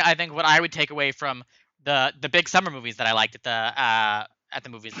ultimately, I think, what I would take away from the big summer movies that I liked at the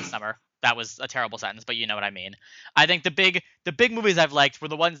movies this summer. That was a terrible sentence, but you know what I mean. I think the big movies I've liked were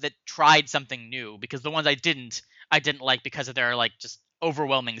the ones that tried something new, because the ones I didn't like because of their, like, just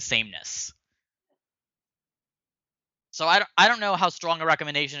overwhelming sameness. So I don't know how strong a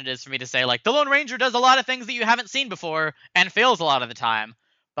recommendation it is for me to say, like, The Lone Ranger does a lot of things that you haven't seen before and fails a lot of the time,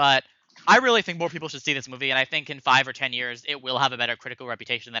 but I really think more people should see this movie, and I think in 5 or 10 years it will have a better critical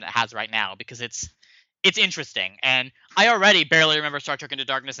reputation than it has right now, because it's interesting. And I already barely remember Star Trek Into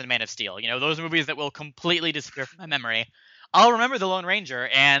Darkness and Man of Steel. Those movies that will completely disappear from my memory. I'll remember The Lone Ranger,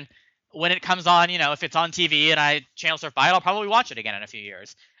 and when it comes on, if it's on TV and I channel surf by it, I'll probably watch it again in a few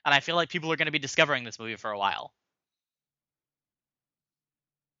years. And I feel like people are going to be discovering this movie for a while.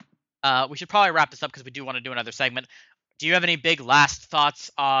 We should probably wrap this up because we do want to do another segment. Do you have any big last thoughts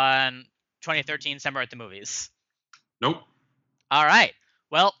on 2013 Summer at the Movies? Nope. All right.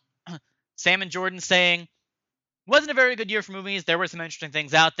 Well, Sam and Jordan saying, wasn't a very good year for movies. There were some interesting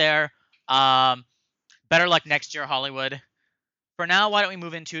things out there. Better luck next year, Hollywood. For now, why don't we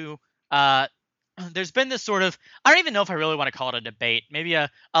move into there's been this sort of, I don't even know if I really want to call it a debate, maybe a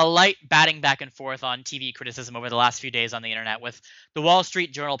light batting back and forth on TV criticism over the last few days on the internet, with the Wall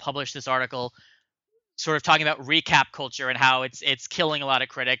Street Journal published this article sort of talking about recap culture and how it's killing a lot of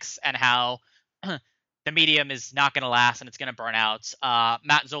critics, and how the medium is not going to last and it's going to burn out.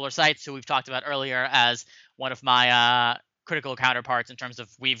 Matt Zoller Seitz, who we've talked about earlier as one of my critical counterparts in terms of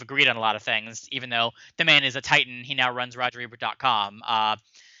we've agreed on a lot of things, even though the man is a titan. He now runs RogerEbert.com.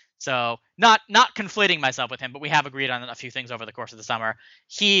 So not conflating myself with him, but we have agreed on a few things over the course of the summer.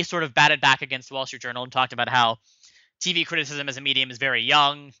 He sort of batted back against the Wall Street Journal and talked about how TV criticism as a medium is very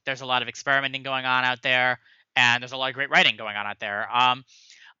young. There's a lot of experimenting going on out there, and there's a lot of great writing going on out there.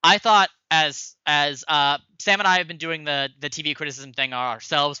 I thought as Sam and I have been doing the TV criticism thing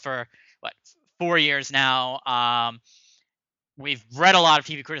ourselves for 4 years now. We've read a lot of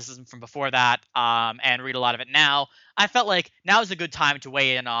TV criticism from before that, and read a lot of it now. I felt like now is a good time to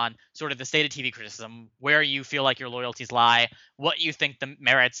weigh in on sort of the state of TV criticism, where you feel like your loyalties lie, what you think the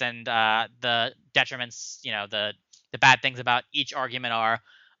merits and the detriments, the bad things about each argument are.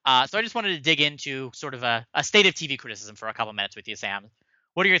 So I just wanted to dig into sort of a state of TV criticism for a couple minutes with you, Sam.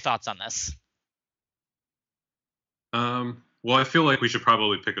 What are your thoughts on this? Well, I feel like we should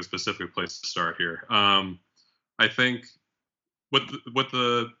probably pick a specific place to start here. I think what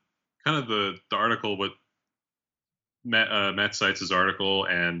the kind of the article, what Matt Seitz's article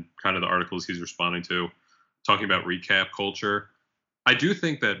and kind of the articles he's responding to, talking about recap culture. I do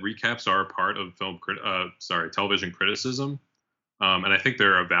think that recaps are a part of television criticism, and I think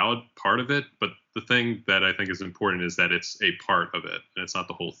they're a valid part of it. But the thing that I think is important is that it's a part of it, and it's not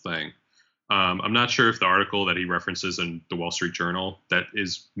the whole thing. I'm not sure if the article that he references in the Wall Street Journal that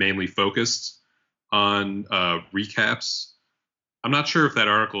is mainly focused on recaps, I'm not sure if that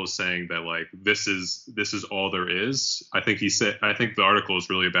article is saying that like this is all there is. I think the article is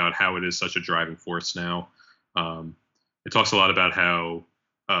really about how it is such a driving force now. It talks a lot about how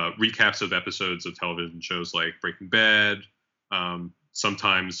recaps of episodes of television shows like Breaking Bad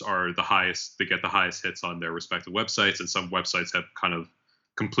sometimes are the highest. They get the highest hits on their respective websites, and some websites have kind of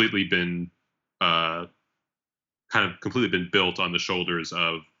completely been built on the shoulders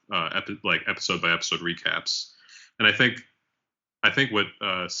of episode by episode recaps. And I think what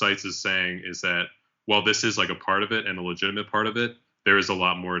Seitz is saying is that while this is like a part of it and a legitimate part of it, there is a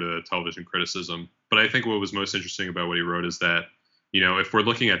lot more to television criticism. But I think what was most interesting about what he wrote is that, if we're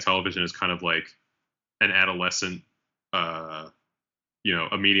looking at television as kind of like an adolescent, a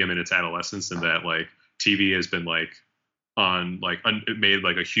medium in its adolescence, and that like TV has been like it made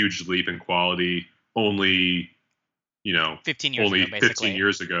like a huge leap in quality only, 15 years only ago, basically. 15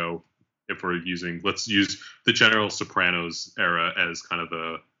 years ago. If we're let's use the general Sopranos era as kind of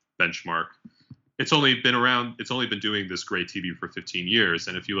the benchmark. It's only been doing this great TV for 15 years.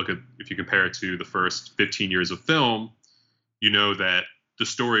 And if you compare it to the first 15 years of film, that the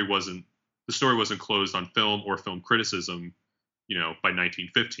story wasn't closed on film or film criticism, by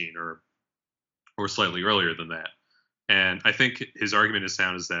 1915 or slightly earlier than that. And I think his argument is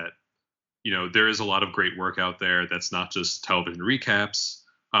sound is that, there is a lot of great work out there that's not just television recaps.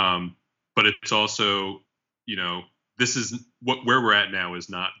 But it's also, this is where we're at now is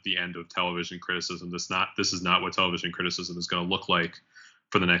not the end of television criticism. This is not what television criticism is going to look like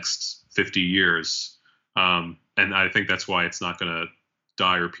for the next 50 years. And I think that's why it's not going to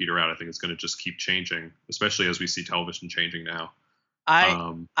die or peter out. I think it's going to just keep changing, especially as we see television changing now.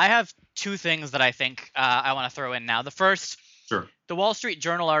 I have two things that I think I want to throw in now. The first, sure. The Wall Street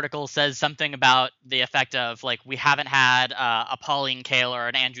Journal article says something about the effect of like we haven't had a Pauline Kael or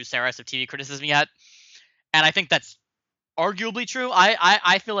an Andrew Sarris of TV criticism yet, and I think that's arguably true.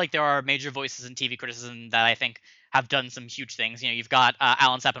 I feel like there are major voices in TV criticism that I think have done some huge things. You've got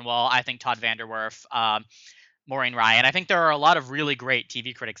Alan Sepinwall, I think Todd Vanderwerf, Maureen Ryan. I think there are a lot of really great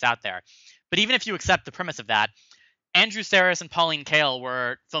TV critics out there. But even if you accept the premise of that, Andrew Sarris and Pauline Kael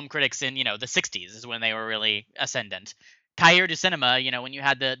were film critics in the 60s is when they were really ascendant. Cahiers du Cinema, when you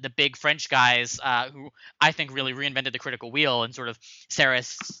had the big French guys who I think really reinvented the critical wheel, and sort of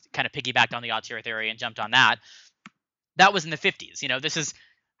Sarris kind of piggybacked on the auteur theory and jumped on that. That was in the 50s. This is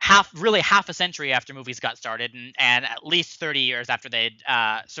half a century after movies got started, and at least 30 years after they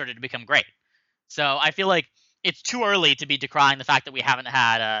started to become great. So I feel like it's too early to be decrying the fact that we haven't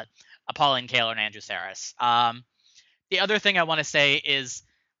had a Pauline Kael and Andrew Sarris. The other thing I want to say is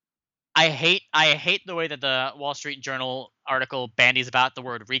I hate the way that the Wall Street Journal article bandies about the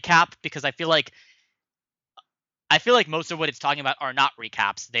word recap, because I feel like most of what it's talking about are not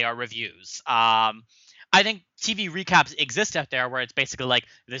recaps; they are reviews. I think TV recaps exist out there where it's basically like,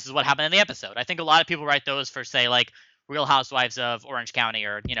 this is what happened in the episode. I think a lot of people write those for, say, like Real Housewives of Orange County,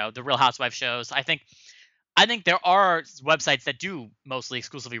 or the Real Housewives shows. I think there are websites that do mostly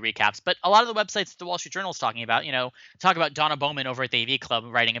exclusively recaps, but a lot of the websites that the Wall Street Journal is talking about, talk about Donna Bowman over at the AV Club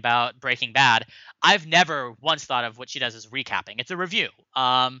writing about Breaking Bad. I've never once thought of what she does as recapping. It's a review.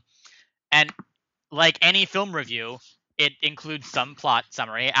 And like any film review, it includes some plot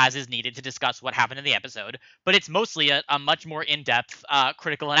summary as is needed to discuss what happened in the episode, but it's mostly a much more in-depth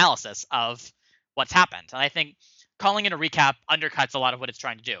critical analysis of what's happened. And I think calling it a recap undercuts a lot of what it's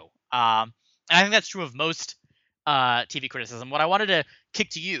trying to do. And I think that's true of most TV criticism. What I wanted to kick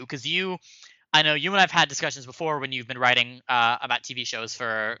to you, because I know you and I've had discussions before when you've been writing about TV shows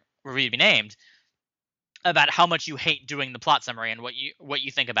for Review to Be Named, about how much you hate doing the plot summary and what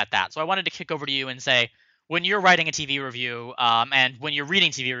you think about that. So I wanted to kick over to you and say, when you're writing a TV review and when you're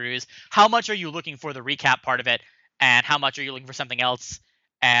reading TV reviews, how much are you looking for the recap part of it, and how much are you looking for something else,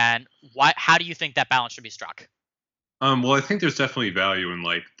 and how do you think that balance should be struck? Well, I think there's definitely value in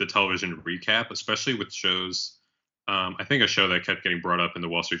like the television recap, especially with shows. I think a show that kept getting brought up in the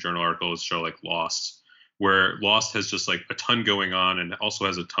Wall Street Journal article is a show like Lost, where Lost has just like a ton going on and also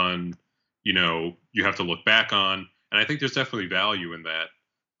has a ton, you have to look back on. And I think there's definitely value in that.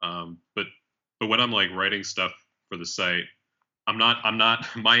 But when I'm like writing stuff for the site,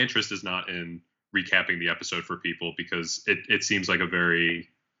 my interest is not in recapping the episode for people, because it seems like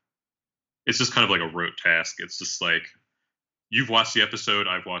it's just kind of like a rote task. It's just like, you've watched the episode,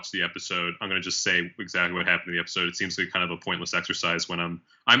 I've watched the episode, I'm going to just say exactly what happened in the episode. It seems like kind of a pointless exercise when I'm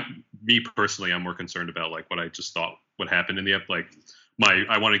more concerned about like what I just thought would happen in the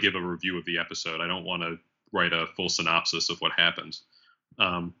I want to give a review of the episode. I don't want to write a full synopsis of what happened.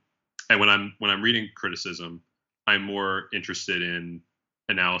 And when I'm reading criticism, I'm more interested in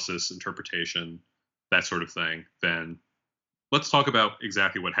analysis, interpretation, that sort of thing, than let's talk about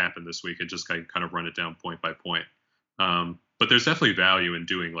exactly what happened this week and just kind of run it down point by point. But there's definitely value in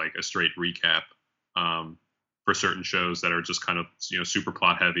doing like a straight recap for certain shows that are just kind of super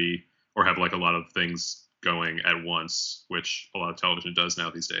plot heavy or have like a lot of things going at once, which a lot of television does now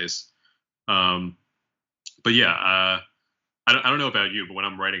these days. But yeah, I don't know about you, but when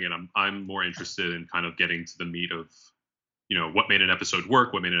I'm writing it, I'm more interested in kind of getting to the meat of what made an episode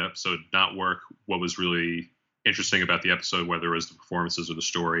work, what made an episode not work, what was really interesting about the episode, whether it was the performances or the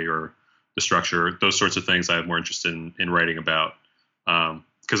story or the structure, those sorts of things I have more interest in writing about.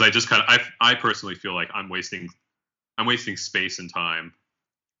 Because I personally feel like I'm wasting space and time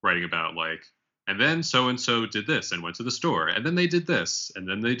writing about like, and then so and so did this and went to the store, and then they did this, and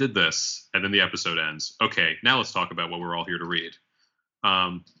then they did this, and then the episode ends. Okay, now let's talk about what we're all here to read.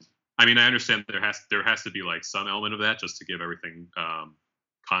 I mean, I understand there has to be like some element of that just to give everything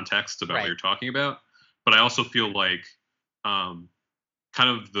context about what you're talking about. But I also feel like kind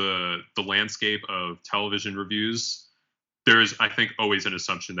of the landscape of television reviews, there is, I think, always an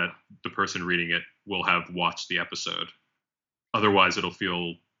assumption that the person reading it will have watched the episode. Otherwise, it'll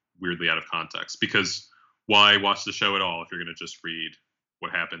feel weirdly out of context, because why watch the show at all if you're going to just read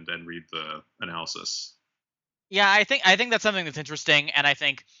what happened and read the analysis? Yeah, I think that's something that's interesting, and I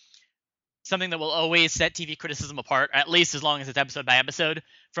think something that will always set TV criticism apart, at least as long as it's episode by episode,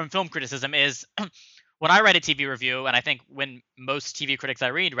 from film criticism, is when I write a TV review, and I think when most TV critics I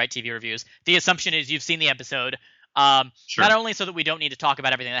read write TV reviews, the assumption is you've seen the episode, Sure. not only so that we don't need to talk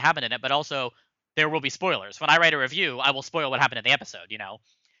about everything that happened in it, but also there will be spoilers. When I write a review, I will spoil what happened in the episode.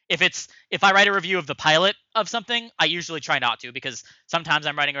 If I write a review of the pilot of something, I usually try not to, because sometimes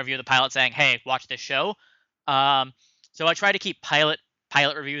I'm writing a review of the pilot saying, hey, watch this show. So I try to keep pilot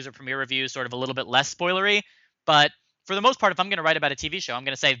reviews or premiere reviews sort of a little bit less spoilery. But for the most part, if I'm going to write about a TV show, I'm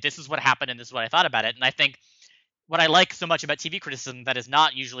going to say this is what happened and this is what I thought about it. And I think what I like so much about TV criticism that is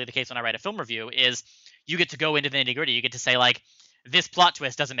not usually the case when I write a film review is you get to go into the nitty gritty. You get to say like, this plot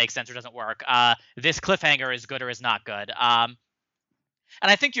twist doesn't make sense or doesn't work. This cliffhanger is good or is not good. And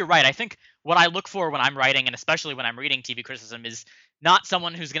I think you're right. I think what I look for when I'm writing, and especially when I'm reading TV criticism, is not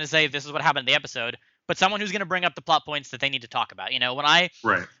someone who's going to say this is what happened in the episode, but someone who's going to bring up the plot points that they need to talk about. When I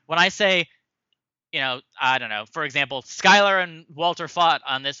Right. when I say I don't know, for example, Skylar and Walter fought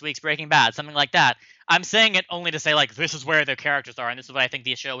on this week's Breaking Bad, something like that. I'm saying it only to say, like, this is where their characters are, and this is what I think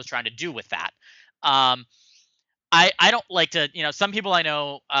the show was trying to do with that. Um, I don't like to, some people I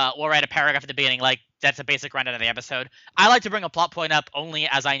know will write a paragraph at the beginning, like, that's a basic rundown of the episode. I like to bring a plot point up only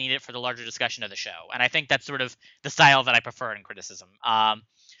as I need it for the larger discussion of the show, and I think that's sort of the style that I prefer in criticism.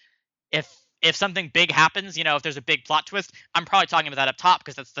 If something big happens, if there's a big plot twist, I'm probably talking about that up top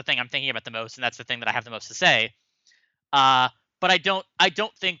because that's the thing I'm thinking about the most, and that's the thing that I have the most to say. But I don't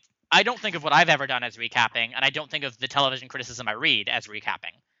think of what I've ever done as recapping, and I don't think of the television criticism I read as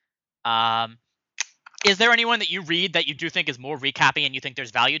recapping. Is there anyone that you read that you do think is more recapping and you think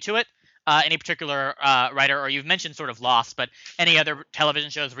there's value to it? Any particular writer, or you've mentioned sort of Lost, but any other television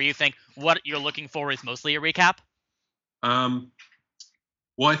shows where you think what you're looking for is mostly a recap?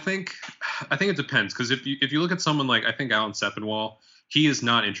 Well, I think it depends, because if you look at someone like, I think, Alan Sepinwall, he is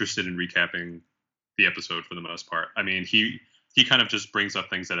not interested in recapping the episode for the most part. I mean, he kind of just brings up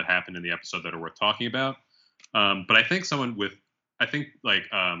things that have happened in the episode that are worth talking about. But I think Todd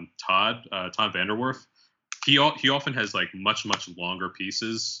Vanderwerf, he often has like much longer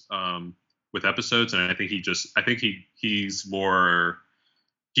pieces with episodes, and I think he's more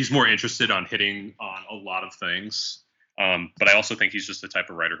interested on hitting on a lot of things. But I also think he's just the type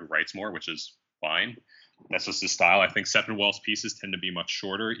of writer who writes more, which is fine. That's just his style. I think Sepinwall's pieces tend to be much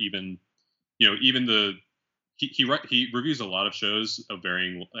shorter. He reviews a lot of shows of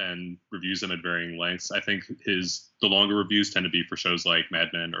varying and reviews them at varying lengths. I think the longer reviews tend to be for shows like Mad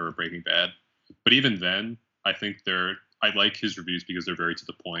Men or Breaking Bad. But even then, I think I like his reviews because they're very to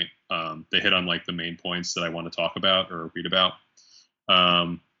the point. They hit on like the main points that I want to talk about or read about.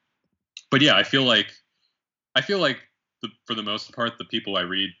 But yeah, I feel like for the most part, the people I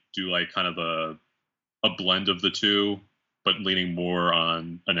read do like kind of a blend of the two, but leaning more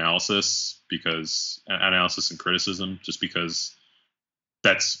on analysis and criticism, just because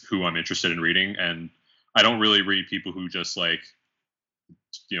that's who I'm interested in reading. And I don't really read people who just like,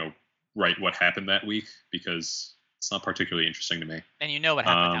 write what happened that week, because it's not particularly interesting to me. And you know what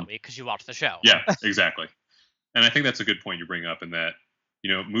happened that week because you watched the show. Yeah, exactly. And I think that's a good point you bring up, in that,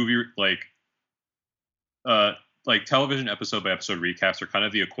 movie like television episode by episode recaps are kind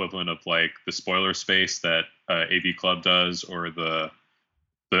of the equivalent of like the spoiler space that AV Club does, or the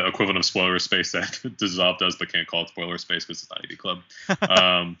equivalent of spoiler space that Dissolve does, but can't call it spoiler space because it's not AV Club.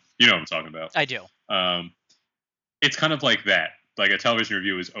 You know what I'm talking about. I do. It's kind of like that. Like a television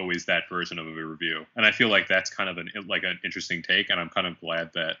review is always that version of a review, and I feel like that's kind of an interesting take, and I'm kind of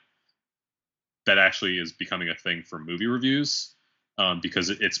glad that actually is becoming a thing for movie reviews, because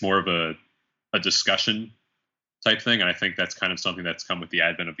it's more of a discussion type thing, and I think that's kind of something that's come with the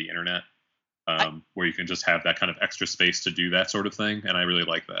advent of the internet, where you can just have that kind of extra space to do that sort of thing, and I really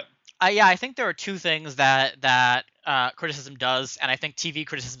like that. I think there are two things that criticism does, and I think TV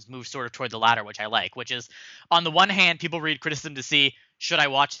criticisms move sort of toward the latter, which I like. Which is, on the one hand, people read criticism to see, should I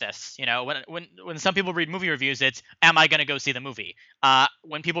watch this? When some people read movie reviews, it's, am I going to go see the movie?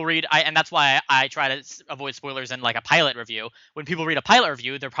 When people read, and that's why I try to avoid spoilers in like a pilot review. When people read a pilot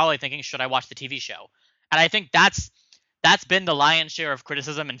review, they're probably thinking, should I watch the TV show? And I think that's been the lion's share of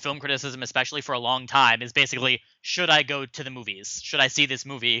criticism, and film criticism especially, for a long time, is basically, should I go to the movies? Should I see this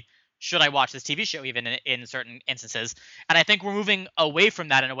movie? Should I watch this TV show, even in certain instances? And I think we're moving away from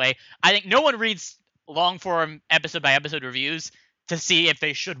that in a way. I think no one reads long-form episode-by-episode reviews to see if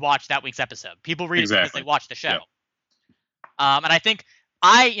they should watch that week's episode. People read it because they watch the show. Yeah. And I think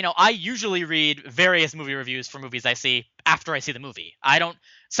I usually read various movie reviews for movies I see after I see the movie.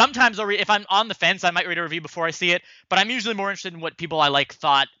 Sometimes I'll read, if I'm on the fence, I might read a review before I see it, but I'm usually more interested in what people I like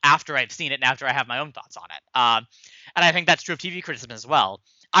thought after I've seen it and after I have my own thoughts on it. And I think that's true of TV criticism as well.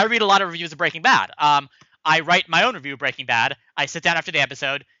 I read a lot of reviews of Breaking Bad. I write my own review of Breaking Bad. I sit down after the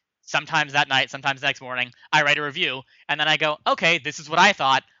episode, sometimes that night, sometimes the next morning. I write a review, and then I go, okay, this is what I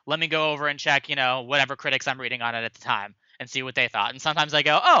thought. Let me go over and check, whatever critics I'm reading on it at the time, and see what they thought. And sometimes I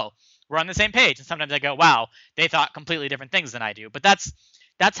go, oh, we're on the same page. And sometimes I go, wow, they thought completely different things than I do. But that's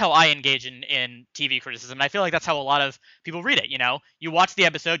how I engage in TV criticism. And I feel like that's how a lot of people read it. You watch the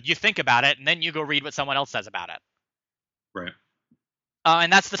episode, you think about it, and then you go read what someone else says about it. Right.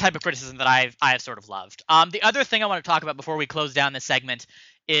 And that's the type of criticism that I have sort of loved. The other thing I want to talk about before we close down this segment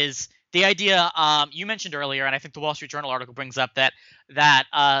is the idea you mentioned earlier, and I think the Wall Street Journal article brings up that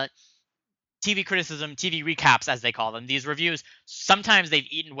TV criticism, TV recaps, as they call them, these reviews, sometimes they've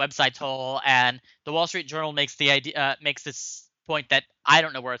eaten websites whole, and the Wall Street Journal makes this point that I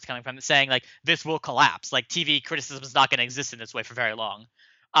don't know where it's coming from, saying like this will collapse, like TV criticism is not going to exist in this way for very long.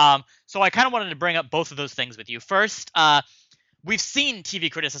 So I kind of wanted to bring up both of those things with you. First, we've seen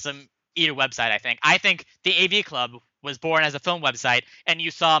TV criticism eat a website. I think the AV Club was born as a film website, and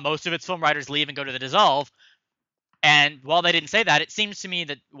you saw most of its film writers leave and go to the Dissolve. And while they didn't say that, it seems to me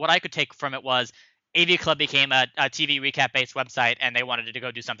that what I could take from it was AV Club became a TV recap based website, and they wanted it to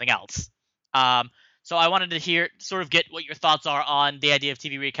go do something else. Um, so I wanted to sort of get what your thoughts are on the idea of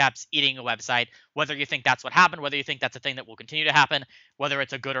TV recaps eating a website, whether you think that's what happened, whether you think that's a thing that will continue to happen, whether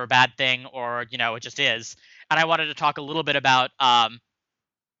it's a good or bad thing, or it just is. And I wanted to talk a little bit about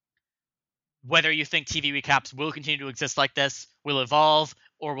whether you think TV recaps will continue to exist like this, will evolve,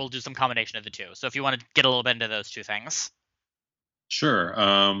 or will do some combination of the two. So if you want to get a little bit into those two things. Sure.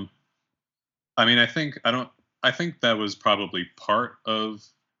 I mean, I think that was probably part of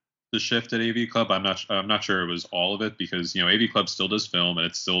the shift at AV Club. I'm not sure it was all of it, because AV Club still does film and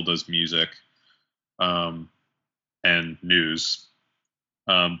it still does music, and news.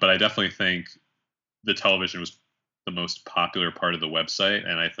 But I definitely think the television was the most popular part of the website,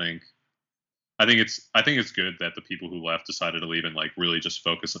 and I think it's good that the people who left decided to leave and like really just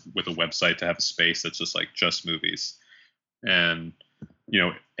focus with a website to have a space that's just like just movies. And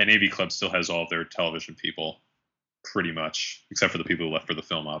and AV Club still has all of their television people, pretty much, except for the people who left for the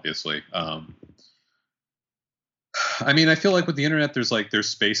film, obviously. I mean, I feel like with the internet, there's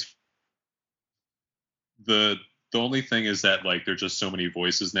space. The only thing is that like there's just so many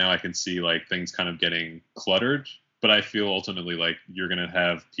voices now. I can see like things kind of getting cluttered, but I feel ultimately like you're gonna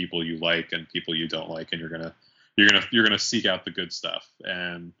have people you like and people you don't like, and you're gonna seek out the good stuff.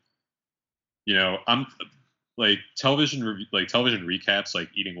 And I'm like television recaps, like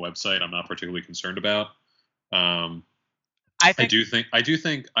eating website, I'm not particularly concerned about. I do think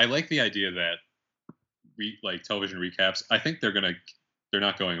I like the idea that television recaps. I think they're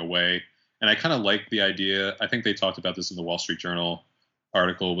not going away, and I kind of like the idea. I think they talked about this in the Wall Street Journal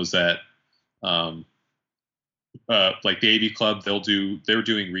article, was that like the AV Club, they're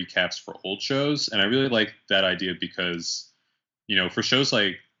doing recaps for old shows, and I really like that idea because for shows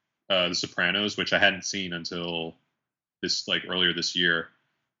like The Sopranos, which I hadn't seen until earlier this year,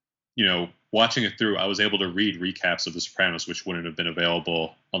 watching it through, I was able to read recaps of The Sopranos, which wouldn't have been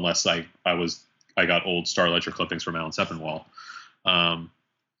available unless I got old Star Ledger clippings from Alan Sepinwall.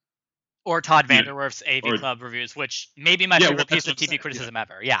 Or Todd Vanderwerf's AV Club reviews, which may be my favorite piece of TV criticism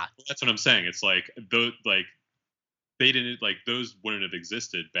ever. Yeah. That's what I'm saying. It's like they didn't those wouldn't have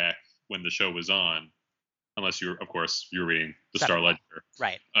existed back when the show was on, unless you're reading the Star Ledger.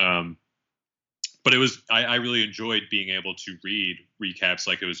 Right. But it was I really enjoyed being able to read recaps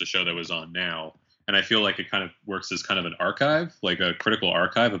like it was a show that was on now. And I feel like it kind of works as kind of an archive, like a critical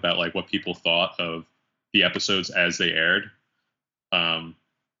archive about like what people thought of the episodes as they aired. And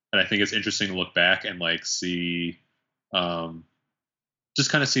I think it's interesting to look back and like see,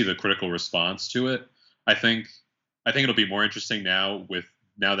 just kind of see the critical response to it. I think it'll be more interesting now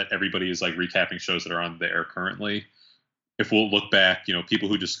that everybody is like recapping shows that are on the air currently. If we'll look back, people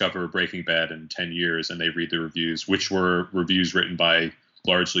who discover Breaking Bad in 10 years and they read the reviews, which were reviews written by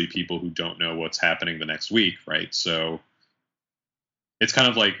largely people who don't know what's happening the next week, right? So it's kind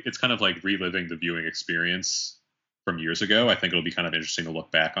of like reliving the viewing experience from years ago. I think it'll be kind of interesting to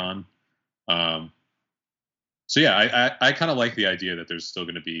look back on. So yeah, I kind of like the idea that there's still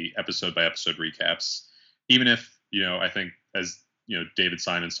going to be episode by episode recaps, even if I think, as David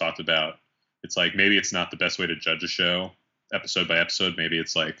Simons talked about, it's like maybe it's not the best way to judge a show episode by episode. Maybe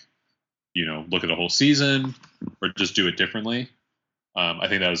it's like look at the whole season or just do it differently. I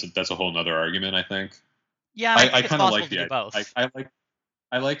think that's a whole nother argument. I think. Yeah, I kind of like the both.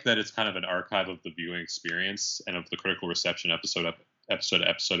 I like that it's kind of an archive of the viewing experience and of the critical reception episode to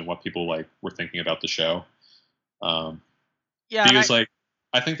episode and what people were thinking about the show. Because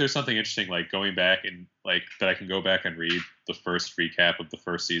I think there's something interesting going back and that I can go back and read the first recap of the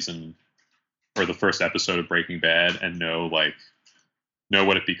first season or the first episode of Breaking Bad and know what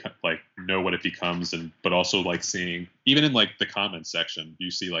it becomes, and but also seeing even in the comments section, you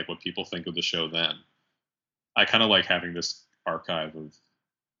see what people think of the show then. I kind of like having this archive of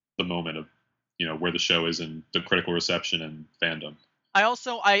the moment of where the show is in the critical reception and fandom.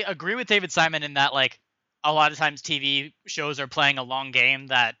 I agree with David Simon in that a lot of times TV shows are playing a long game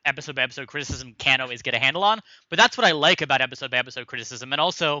that episode by episode criticism can't always get a handle on. But that's what I like about episode by episode criticism. And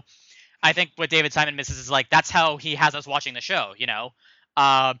also, I think what David Simon misses is that's how he has us watching the show.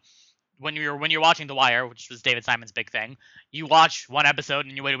 When you're watching The Wire, which was David Simon's big thing, you watch one episode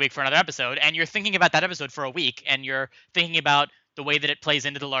and you wait a week for another episode, and you're thinking about that episode for a week, and you're thinking about the way that it plays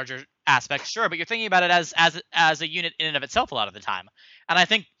into the larger aspect, sure, but you're thinking about it as a unit in and of itself a lot of the time. And I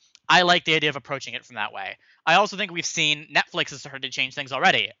think I like the idea of approaching it from that way. I also think we've seen Netflix has started to change things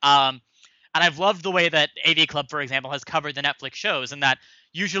already. And I've loved the way that AV Club, for example, has covered the Netflix shows, and that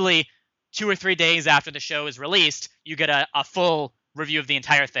usually 2 or 3 days after the show is released, you get a full review of the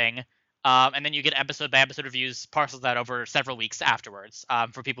entire thing. And then you get episode by episode reviews, parcels that over several weeks afterwards,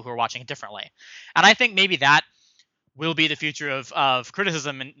 for people who are watching it differently. And I think maybe that will be the future of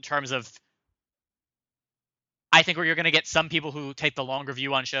criticism in terms of, I think where you're going to get some people who take the longer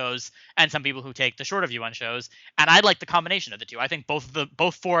view on shows and some people who take the shorter view on shows. And I like the combination of the two. I think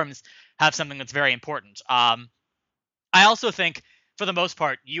both forms have something that's very important. I also think, for the most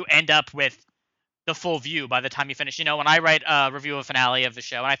part, you end up with the full view by the time you finish. When I write a review of finale of the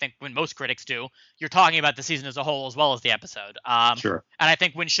show, and I think when most critics do, you're talking about the season as a whole as well as the episode. Sure. And I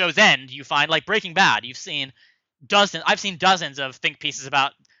think when shows end, you find, like Breaking Bad, I've seen dozens of think pieces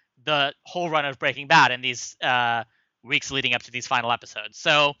about the whole run of Breaking Bad in these weeks leading up to these final episodes.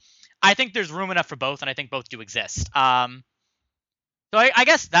 So I think there's room enough for both, and I think both do exist. So I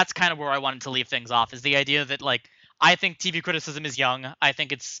guess that's kind of where I wanted to leave things off, is the idea that, like, I think TV criticism is young. I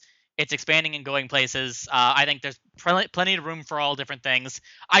think it's expanding and going places. I think there's plenty of room for all different things.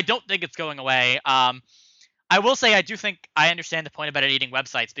 I don't think it's going away. I will say I do think I understand the point about it eating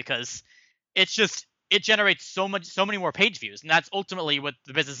websites, because it generates so many more page views, and that's ultimately what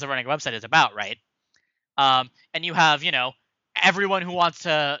the business of running a website is about, right? And you have, everyone who wants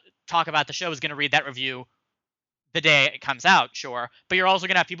to talk about the show is going to read that review the day it comes out, sure, but you're also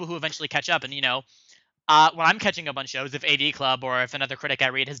going to have people who eventually catch up. And when I'm catching up on shows, if AV Club or if another critic I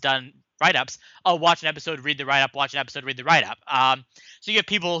read has done write-ups, I'll watch an episode, read the write-up, watch an episode, read the write-up. So you have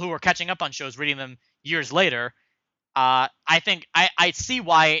people who are catching up on shows, reading them years later. I think I see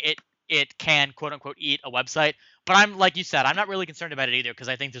why it can, quote unquote, eat a website, but I'm, like you said, I'm not really concerned about it either, because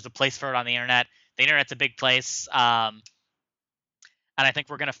I think there's a place for it on the internet. The internet's a big place, and I think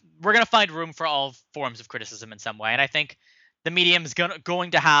we're gonna find room for all forms of criticism in some way. And I think the medium is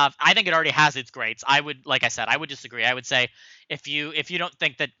going to have, I think it already has its greats. Like I said, I would disagree. I would say if you don't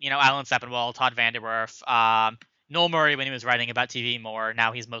think that, Alan Sepinwall, Todd VanDerWerff, Noel Murray when he was writing about TV more,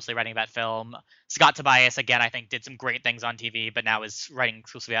 now he's mostly writing about film. Scott Tobias, again, I think did some great things on TV, but now is writing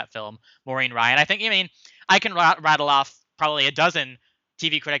exclusively about film. Maureen Ryan, I can rattle off probably a dozen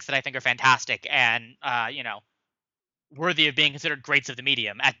TV critics that I think are fantastic and, worthy of being considered greats of the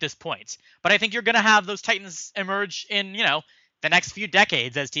medium at this point. But I think you're going to have those titans emerge in, the next few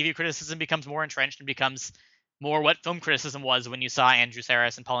decades as TV criticism becomes more entrenched and becomes more what film criticism was when you saw Andrew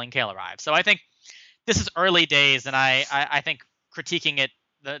Sarris and Pauline Kael arrive. So I think this is early days, and I think critiquing it,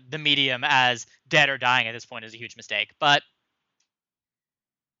 the medium, as dead or dying at this point is a huge mistake. But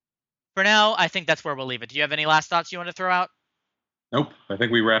for now, I think that's where we'll leave it. Do you have any last thoughts you want to throw out? Nope. I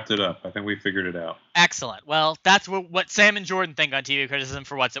think we wrapped it up. I think we figured it out. Excellent. Well, that's what Sam and Jordan think on TV criticism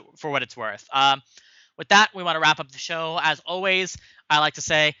for what it's worth. With that, we want to wrap up the show. As always, I like to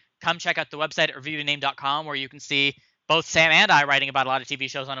say, come check out the website at reviewthename.com, where you can see both Sam and I writing about a lot of TV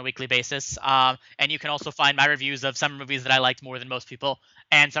shows on a weekly basis. And you can also find my reviews of some movies that I liked more than most people,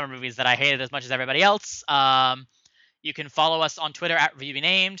 and some movies that I hated as much as everybody else. You can follow us on Twitter at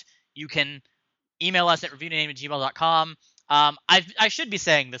reviewthenamed. You can email us at reviewthenamed@gmail.com. I should be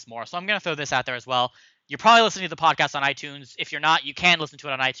saying this more, so I'm going to throw this out there as well. You're probably listening to the podcast on iTunes. If you're not, you can listen to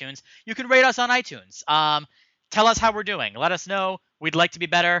it on iTunes. You can rate us on iTunes. Tell us how we're doing. Let us know. We'd like to be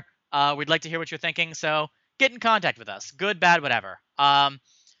better. We'd like to hear what you're thinking. So get in contact with us. Good, bad, whatever.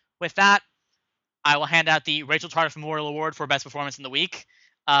 With that, I will hand out the Rachel Tardiff Memorial Award for Best Performance in the Week.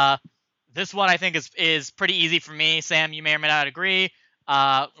 This one I think is pretty easy for me. Sam, you may or may not agree.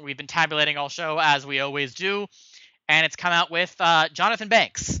 We've been tabulating all show as we always do. And it's come out with Jonathan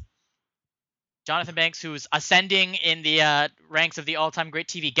Banks. Jonathan Banks, who's ascending in the ranks of the all-time great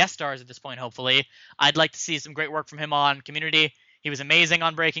TV guest stars at this point, hopefully. I'd like to see some great work from him on Community. He was amazing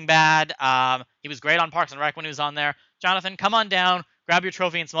on Breaking Bad. He was great on Parks and Rec when he was on there. Jonathan, come on down, grab your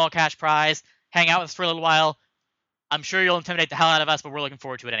trophy and small cash prize, hang out with us for a little while. I'm sure you'll intimidate the hell out of us, but we're looking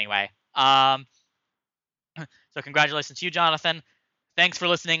forward to it anyway. So congratulations to you, Jonathan. Thanks for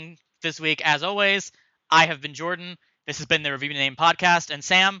listening this week. As always, I have been Jordan. This has been the Review the Name podcast. And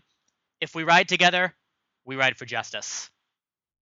Sam, if we ride together, we ride for justice.